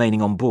men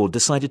remaining on board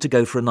decided to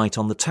go for a night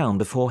on the town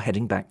before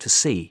heading back to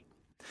sea.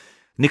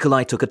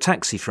 Nikolai took a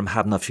taxi from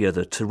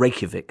Hafnarfjörður to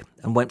Reykjavik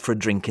and went for a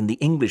drink in the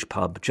English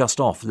pub just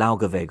off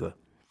Laugavegur.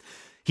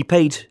 He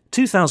paid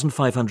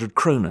 2,500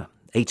 kroner,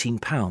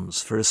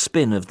 £18, for a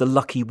spin of the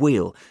Lucky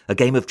Wheel, a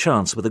game of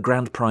chance with a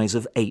grand prize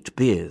of 8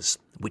 beers,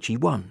 which he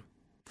won.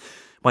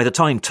 By the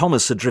time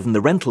Thomas had driven the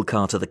rental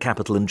car to the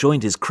capital and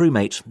joined his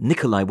crewmate,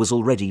 Nikolai was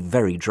already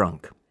very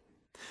drunk.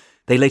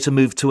 They later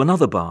moved to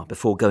another bar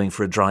before going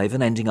for a drive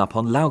and ending up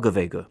on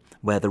Laugavegur,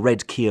 where the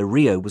red Kia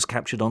Rio was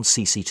captured on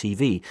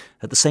CCTV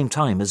at the same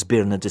time as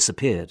Birna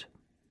disappeared.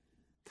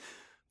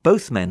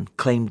 Both men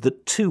claimed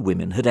that 2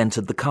 women had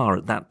entered the car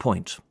at that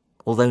point,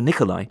 although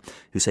Nikolai,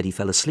 who said he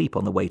fell asleep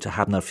on the way to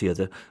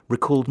Hafnarfjörður,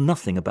 recalled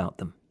nothing about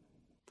them.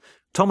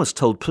 Thomas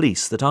told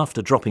police that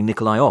after dropping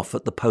Nikolai off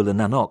at the Polar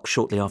Nanok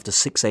shortly after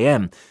 6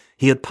 a.m,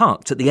 he had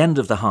parked at the end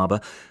of the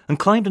harbour and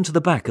climbed into the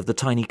back of the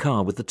tiny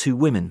car with the 2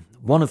 women,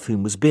 one of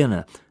whom was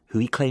Birna, who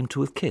he claimed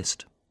to have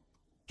kissed.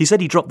 He said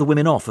he dropped the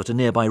women off at a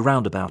nearby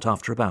roundabout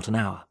after about an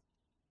hour.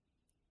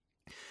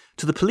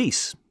 To the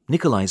police,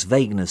 Nikolai's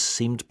vagueness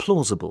seemed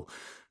plausible.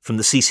 From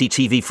the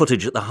CCTV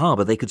footage at the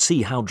harbour, they could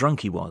see how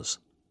drunk he was.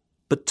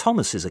 But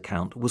Thomas's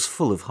account was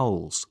full of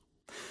holes.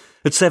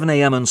 At 7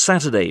 a.m. on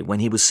Saturday, when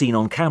he was seen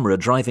on camera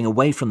driving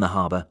away from the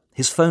harbour,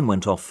 his phone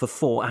went off for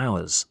 4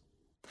 hours.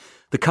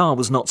 The car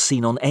was not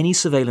seen on any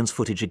surveillance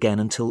footage again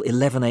until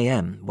 11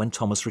 a.m, when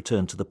Thomas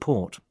returned to the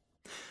port.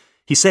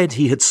 He said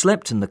he had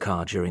slept in the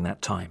car during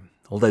that time,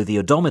 although the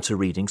odometer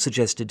reading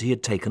suggested he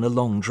had taken a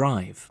long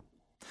drive.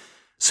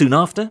 Soon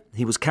after,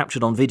 he was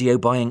captured on video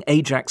buying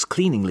Ajax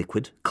cleaning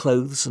liquid,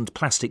 clothes and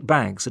plastic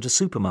bags at a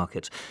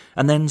supermarket,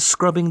 and then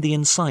scrubbing the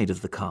inside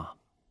of the car.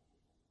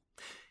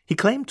 He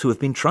claimed to have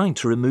been trying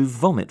to remove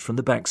vomit from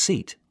the back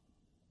seat.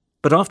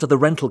 But after the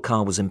rental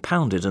car was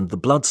impounded and the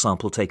blood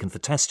sample taken for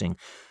testing,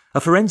 a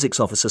forensics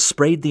officer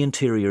sprayed the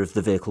interior of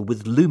the vehicle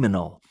with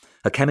luminol,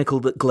 a chemical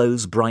that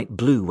glows bright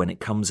blue when it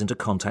comes into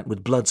contact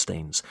with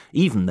bloodstains,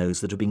 even those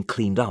that have been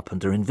cleaned up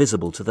and are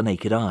invisible to the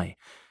naked eye.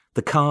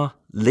 The car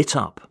lit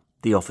up,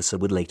 the officer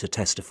would later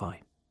testify.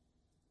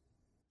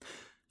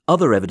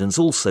 Other evidence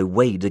also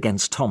weighed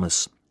against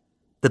Thomas.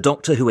 The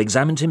doctor who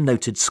examined him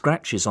noted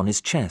scratches on his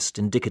chest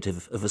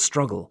indicative of a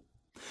struggle.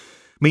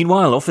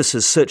 Meanwhile,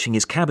 officers searching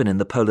his cabin in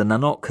the Polar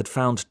Nanook had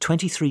found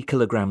 23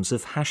 kilograms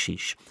of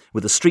hashish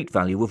with a street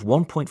value of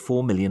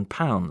 £1.4 million,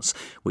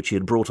 which he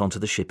had brought onto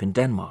the ship in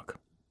Denmark.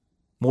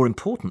 More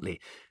importantly,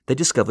 they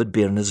discovered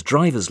Birna's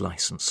driver's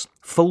licence,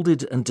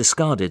 folded and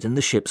discarded in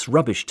the ship's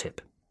rubbish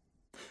tip.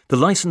 The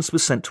licence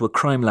was sent to a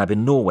crime lab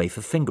in Norway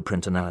for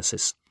fingerprint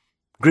analysis.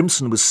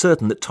 Grimson was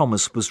certain that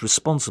Thomas was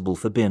responsible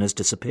for Birna's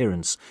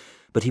disappearance,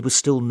 but he was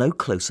still no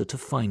closer to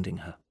finding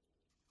her.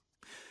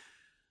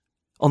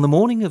 On the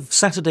morning of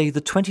Saturday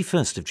the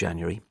 21st of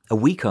January, a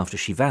week after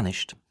she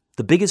vanished,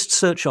 the biggest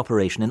search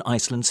operation in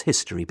Iceland's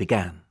history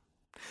began.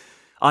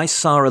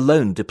 ISAR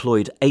alone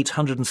deployed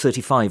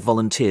 835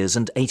 volunteers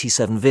and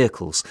 87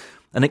 vehicles,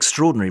 an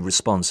extraordinary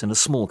response in a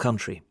small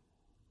country.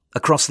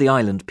 Across the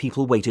island,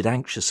 people waited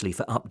anxiously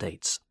for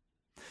updates.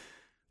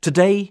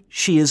 "Today,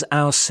 she is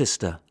our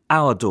sister,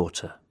 our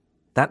daughter."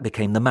 That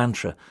became the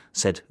mantra,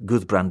 said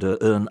Gudbrandur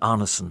Örn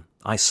Arnason,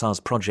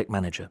 ISAR's project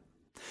manager.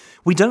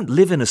 "We don't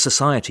live in a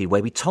society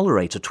where we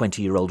tolerate a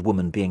 20-year-old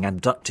woman being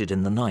abducted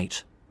in the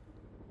night."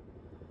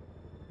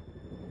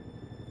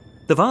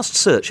 The vast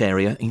search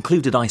area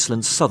included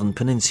Iceland's southern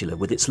peninsula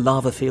with its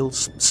lava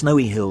fields,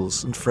 snowy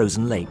hills and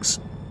frozen lakes.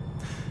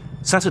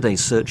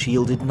 Saturday's search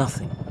yielded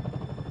nothing.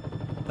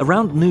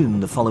 Around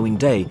noon the following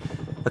day,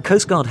 a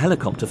Coast Guard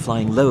helicopter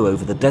flying low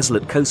over the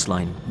desolate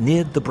coastline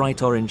neared the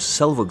bright orange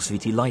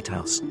Selvogsviti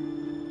lighthouse.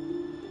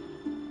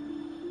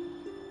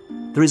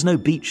 There is no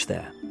beach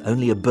there,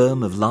 only a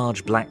berm of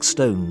large black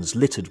stones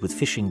littered with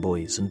fishing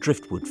buoys and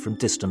driftwood from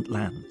distant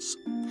lands.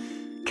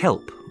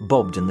 Kelp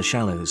bobbed in the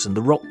shallows and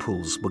the rock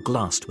pools were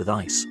glassed with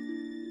ice.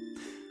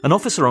 An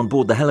officer on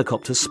board the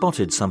helicopter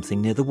spotted something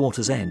near the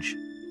water's edge.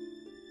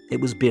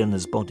 It was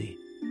Birna's body.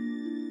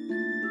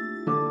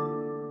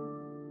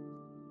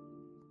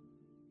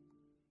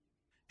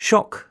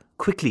 Shock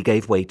quickly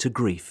gave way to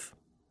grief.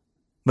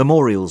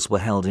 Memorials were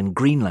held in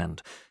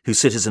Greenland, whose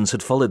citizens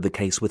had followed the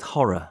case with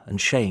horror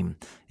and shame,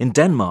 in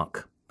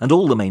Denmark, and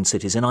all the main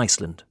cities in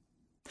Iceland.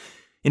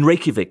 In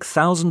Reykjavik,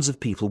 thousands of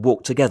people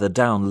walked together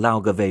down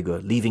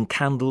Laugavegur, leaving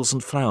candles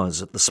and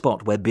flowers at the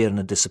spot where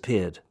Birna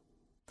disappeared.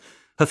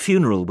 Her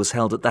funeral was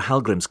held at the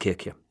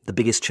Hallgrímskirkja, the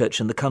biggest church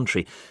in the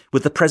country,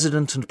 with the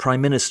President and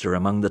Prime Minister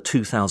among the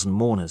 2,000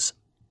 mourners.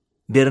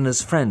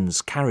 Birna's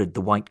friends carried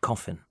the white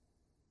coffin.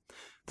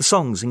 The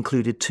songs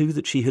included two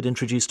that she had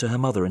introduced to her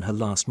mother in her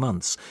last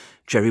months,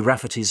 Jerry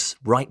Rafferty's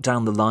Right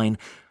Down the Line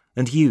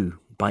and You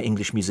by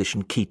English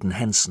musician Keaton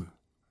Henson.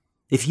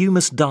 If you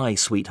must die,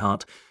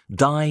 sweetheart,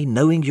 die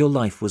knowing your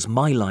life was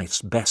my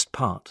life's best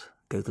part,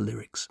 go the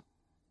lyrics.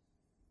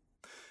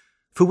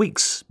 For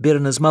weeks,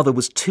 Birna's mother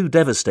was too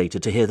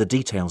devastated to hear the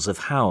details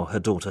of how her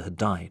daughter had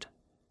died.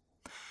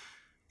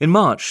 In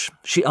March,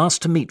 she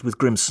asked to meet with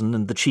Grimson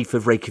and the chief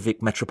of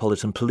Reykjavik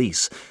Metropolitan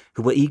Police,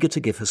 who were eager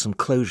to give her some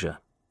closure,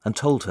 and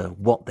told her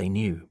what they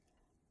knew.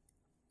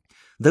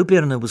 Though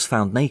Birna was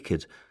found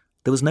naked,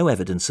 there was no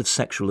evidence of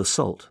sexual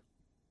assault.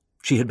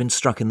 She had been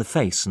struck in the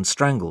face and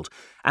strangled,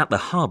 at the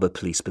harbour,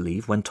 police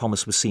believe, when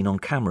Thomas was seen on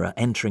camera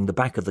entering the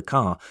back of the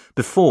car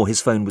before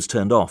his phone was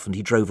turned off and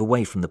he drove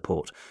away from the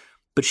port.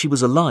 But she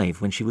was alive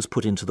when she was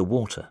put into the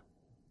water.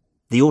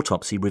 The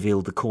autopsy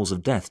revealed the cause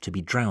of death to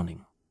be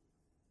drowning.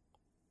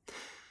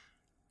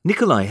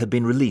 Nikolai had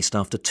been released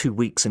after 2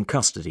 weeks in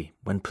custody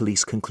when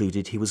police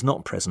concluded he was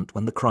not present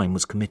when the crime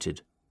was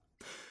committed.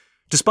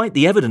 Despite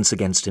the evidence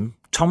against him,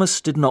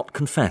 Thomas did not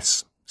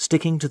confess,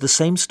 sticking to the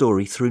same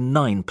story through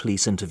 9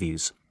 police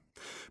interviews.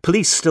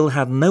 Police still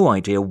had no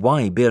idea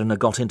why Birna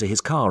got into his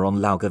car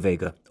on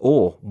Laugavegur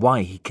or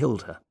why he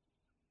killed her.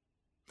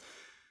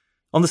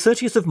 On the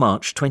 30th of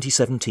March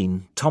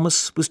 2017,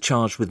 Thomas was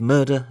charged with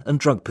murder and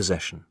drug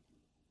possession.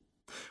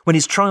 When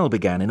his trial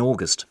began in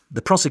August,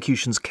 the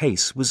prosecution's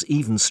case was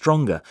even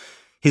stronger.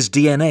 His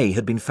DNA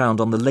had been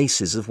found on the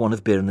laces of one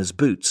of Birna's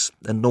boots,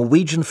 and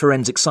Norwegian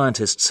forensic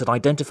scientists had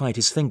identified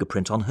his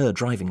fingerprint on her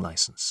driving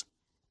licence.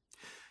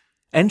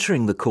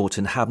 Entering the court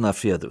in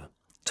Hafnarfjörður,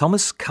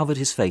 Thomas covered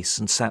his face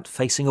and sat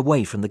facing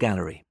away from the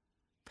gallery.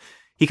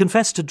 He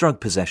confessed to drug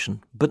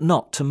possession, but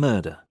not to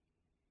murder.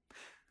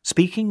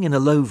 Speaking in a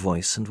low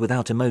voice and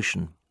without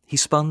emotion, he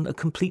spun a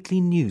completely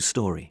new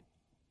story.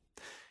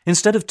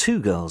 Instead of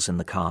 2 girls in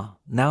the car,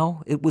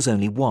 now it was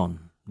only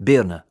one,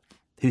 Birna,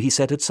 who he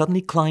said had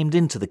suddenly climbed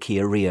into the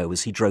Kia Rio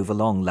as he drove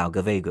along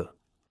Laugavegur.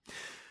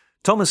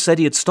 Thomas said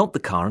he had stopped the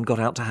car and got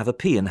out to have a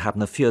pee in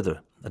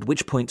Hafnarfjörður, at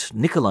which point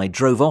Nikolai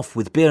drove off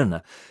with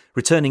Birna,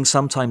 returning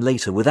sometime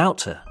later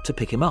without her to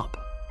pick him up.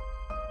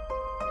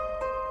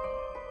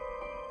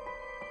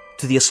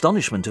 To the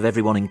astonishment of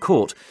everyone in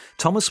court,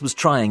 Thomas was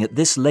trying at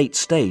this late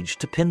stage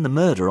to pin the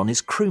murder on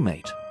his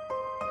crewmate.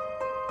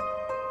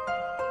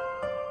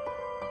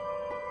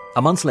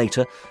 A month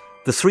later,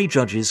 the 3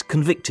 judges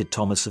convicted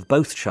Thomas of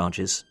both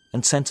charges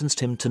and sentenced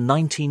him to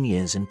 19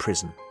 years in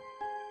prison.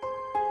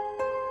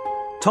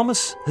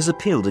 Thomas has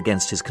appealed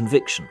against his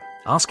conviction,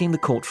 asking the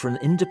court for an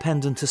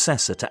independent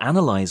assessor to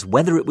analyse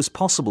whether it was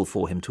possible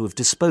for him to have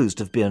disposed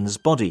of Birna's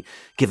body,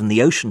 given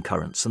the ocean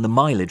currents and the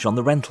mileage on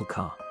the rental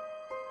car.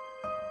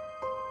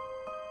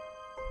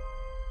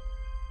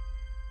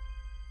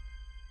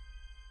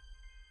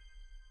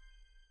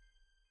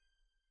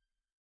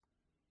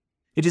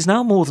 It is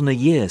now more than a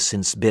year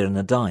since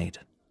Birna died.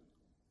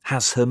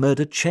 Has her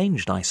murder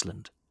changed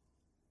Iceland?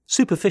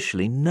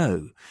 Superficially,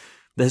 no.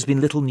 There has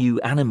been little new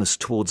animus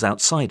towards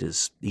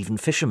outsiders, even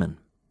fishermen,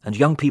 and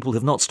young people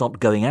have not stopped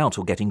going out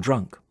or getting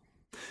drunk.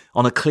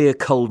 On a clear,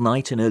 cold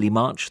night in early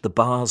March, the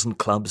bars and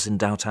clubs in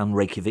downtown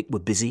Reykjavik were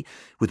busy,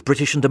 with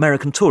British and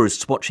American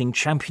tourists watching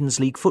Champions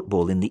League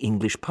football in the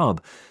English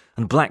pub,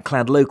 and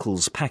black-clad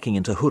locals packing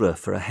into Hurra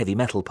for a heavy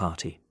metal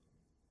party.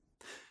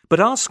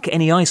 But ask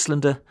any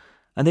Icelander,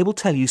 and they will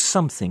tell you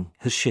something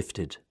has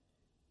shifted.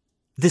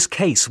 This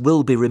case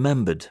will be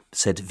remembered,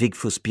 said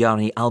Vigfús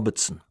Bjarni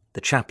Albertsson, the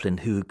chaplain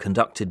who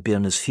conducted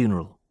Birna's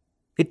funeral.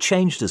 It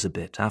changed us a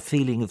bit, our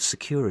feeling of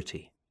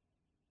security.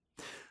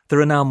 There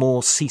are now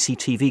more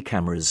CCTV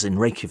cameras in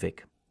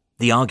Reykjavik.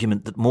 The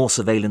argument that more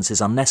surveillance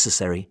is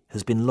unnecessary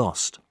has been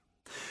lost.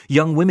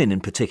 Young women in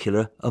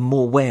particular are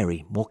more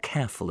wary, more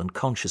careful and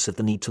conscious of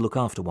the need to look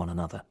after one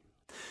another.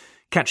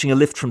 Catching a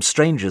lift from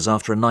strangers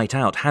after a night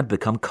out had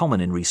become common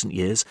in recent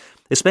years,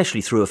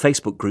 especially through a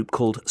Facebook group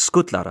called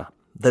Skutlara,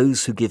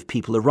 those who give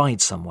people a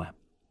ride somewhere.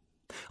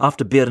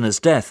 After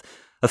Birna's death,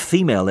 a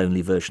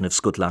female-only version of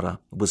Skutlara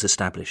was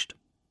established.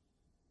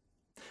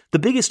 The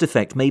biggest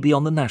effect may be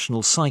on the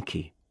national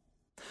psyche.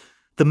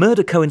 The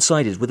murder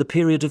coincided with a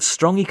period of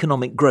strong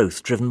economic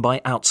growth driven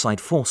by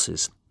outside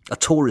forces, a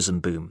tourism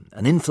boom,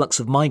 an influx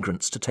of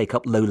migrants to take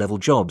up low-level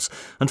jobs,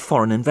 and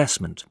foreign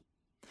investment.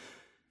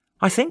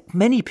 I think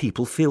many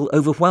people feel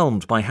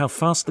overwhelmed by how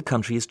fast the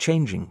country is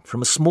changing,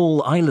 from a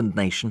small island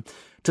nation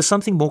to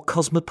something more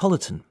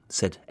cosmopolitan,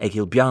 said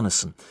Egil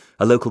Bjarnason,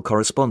 a local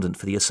correspondent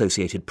for the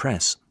Associated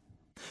Press.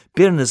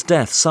 Birna's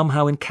death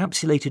somehow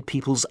encapsulated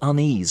people's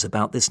unease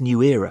about this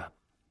new era.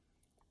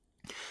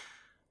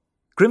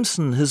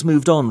 Grimson has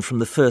moved on from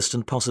the first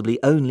and possibly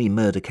only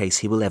murder case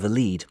he will ever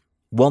lead,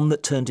 one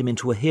that turned him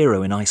into a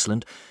hero in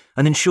Iceland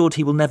and ensured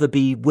he will never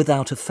be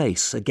without a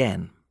face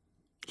again.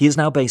 He is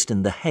now based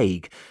in The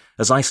Hague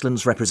as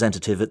Iceland's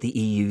representative at the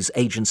EU's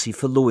Agency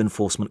for Law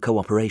Enforcement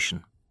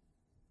Cooperation.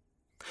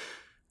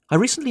 I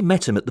recently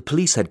met him at the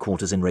police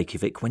headquarters in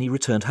Reykjavik when he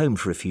returned home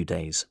for a few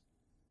days.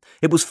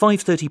 It was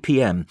 5:30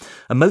 p.m,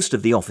 and most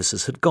of the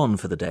officers had gone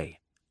for the day.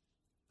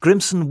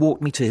 Grimson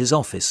walked me to his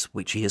office,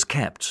 which he has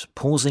kept,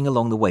 pausing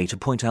along the way to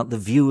point out the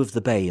view of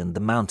the bay and the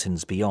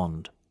mountains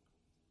beyond.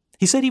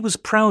 He said he was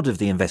proud of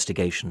the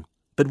investigation,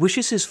 but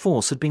wishes his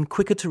force had been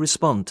quicker to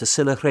respond to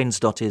Silla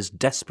Hreinsdottir's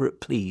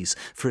desperate pleas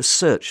for a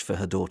search for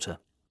her daughter.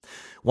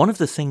 One of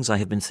the things I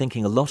have been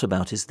thinking a lot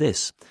about is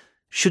this: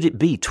 should it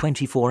be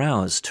 24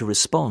 hours to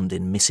respond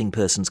in missing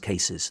persons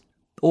cases,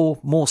 or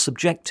more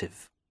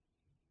subjective?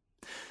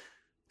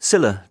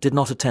 Silla did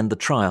not attend the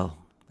trial,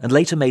 and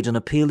later made an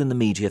appeal in the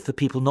media for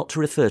people not to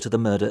refer to the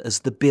murder as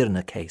the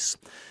Birna case.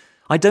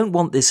 I don't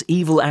want this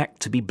evil act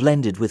to be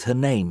blended with her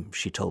name,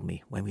 she told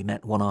me when we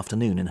met one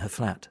afternoon in her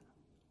flat.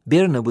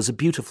 Birna was a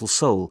beautiful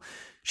soul.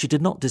 She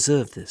did not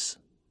deserve this.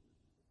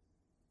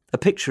 A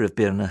picture of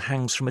Birna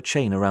hangs from a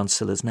chain around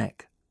Silla's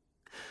neck.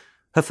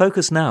 Her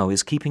focus now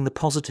is keeping the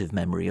positive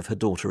memory of her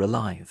daughter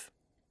alive.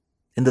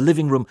 In the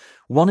living room,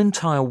 one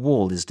entire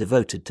wall is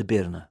devoted to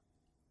Birna.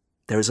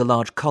 There is a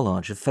large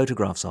collage of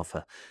photographs of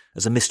her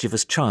as a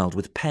mischievous child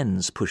with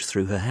pens pushed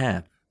through her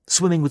hair,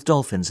 swimming with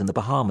dolphins in the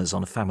Bahamas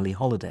on a family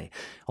holiday,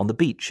 on the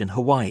beach in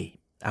Hawaii,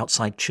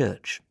 outside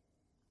church.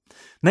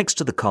 Next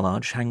to the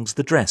collage hangs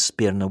the dress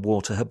Birna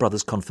wore to her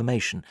brother's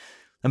confirmation,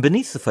 and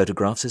beneath the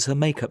photographs is her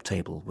makeup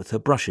table with her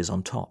brushes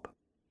on top.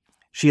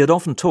 She had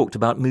often talked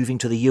about moving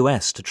to the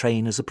US to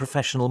train as a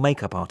professional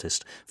makeup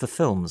artist for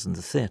films and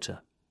the theatre.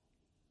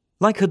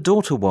 Like her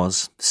daughter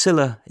was,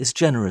 Silla is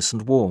generous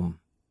and warm.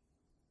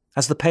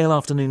 As the pale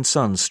afternoon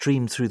sun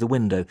streamed through the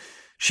window,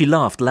 she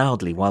laughed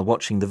loudly while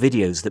watching the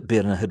videos that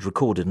Birna had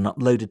recorded and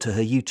uploaded to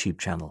her YouTube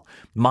channel,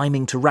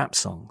 miming to rap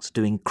songs,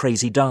 doing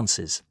crazy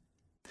dances.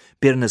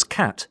 Birna's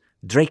cat,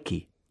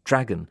 Dreki,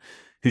 Dragon,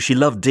 who she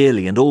loved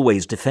dearly and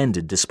always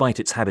defended despite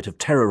its habit of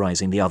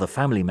terrorising the other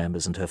family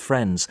members and her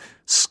friends,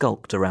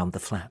 skulked around the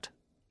flat.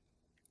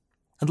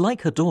 And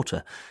like her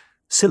daughter,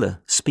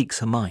 Silla speaks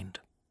her mind.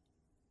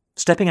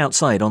 Stepping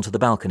outside onto the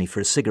balcony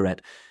for a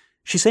cigarette,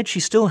 she said she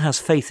still has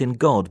faith in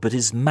God but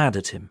is mad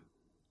at him.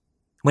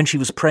 When she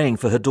was praying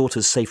for her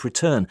daughter's safe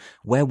return,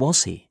 where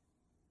was he?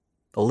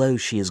 Although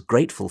she is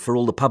grateful for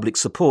all the public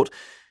support,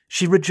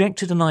 She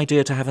rejected an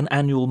idea to have an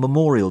annual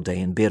Memorial Day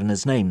in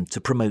Birna's name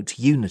to promote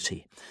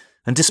unity,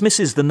 and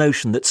dismisses the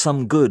notion that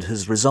some good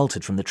has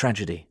resulted from the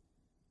tragedy.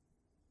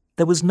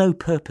 There was no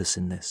purpose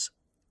in this.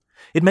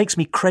 It makes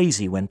me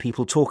crazy when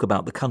people talk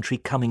about the country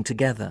coming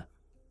together.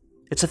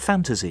 It's a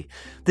fantasy.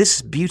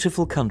 This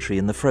beautiful country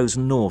in the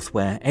frozen north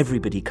where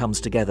everybody comes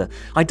together,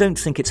 I don't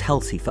think it's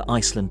healthy for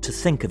Iceland to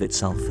think of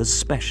itself as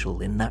special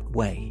in that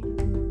way.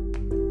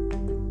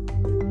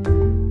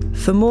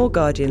 For more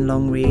Guardian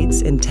long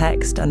reads in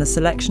text and a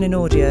selection in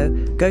audio,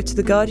 go to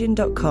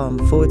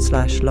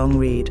theguardian.com/long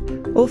read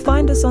or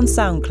find us on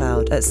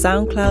SoundCloud at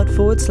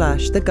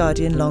SoundCloud/The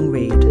Guardian Long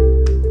Read.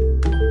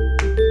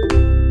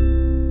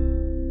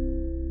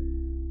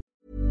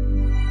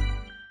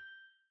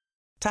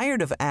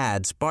 Tired of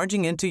ads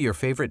barging into your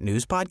favorite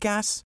news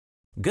podcasts?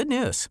 Good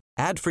news.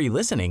 Ad-free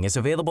listening is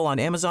available on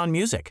Amazon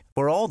Music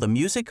for all the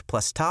music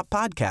plus top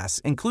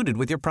podcasts included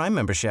with your Prime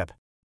membership.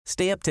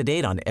 Stay up to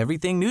date on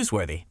everything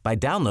newsworthy by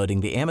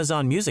downloading the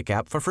Amazon Music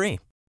app for free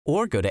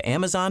or go to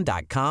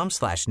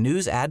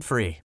amazon.com/news ad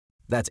free.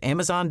 That's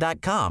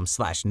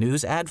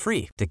amazon.com/news ad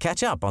free to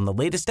catch up on the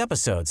latest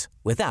episodes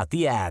without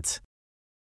the ads.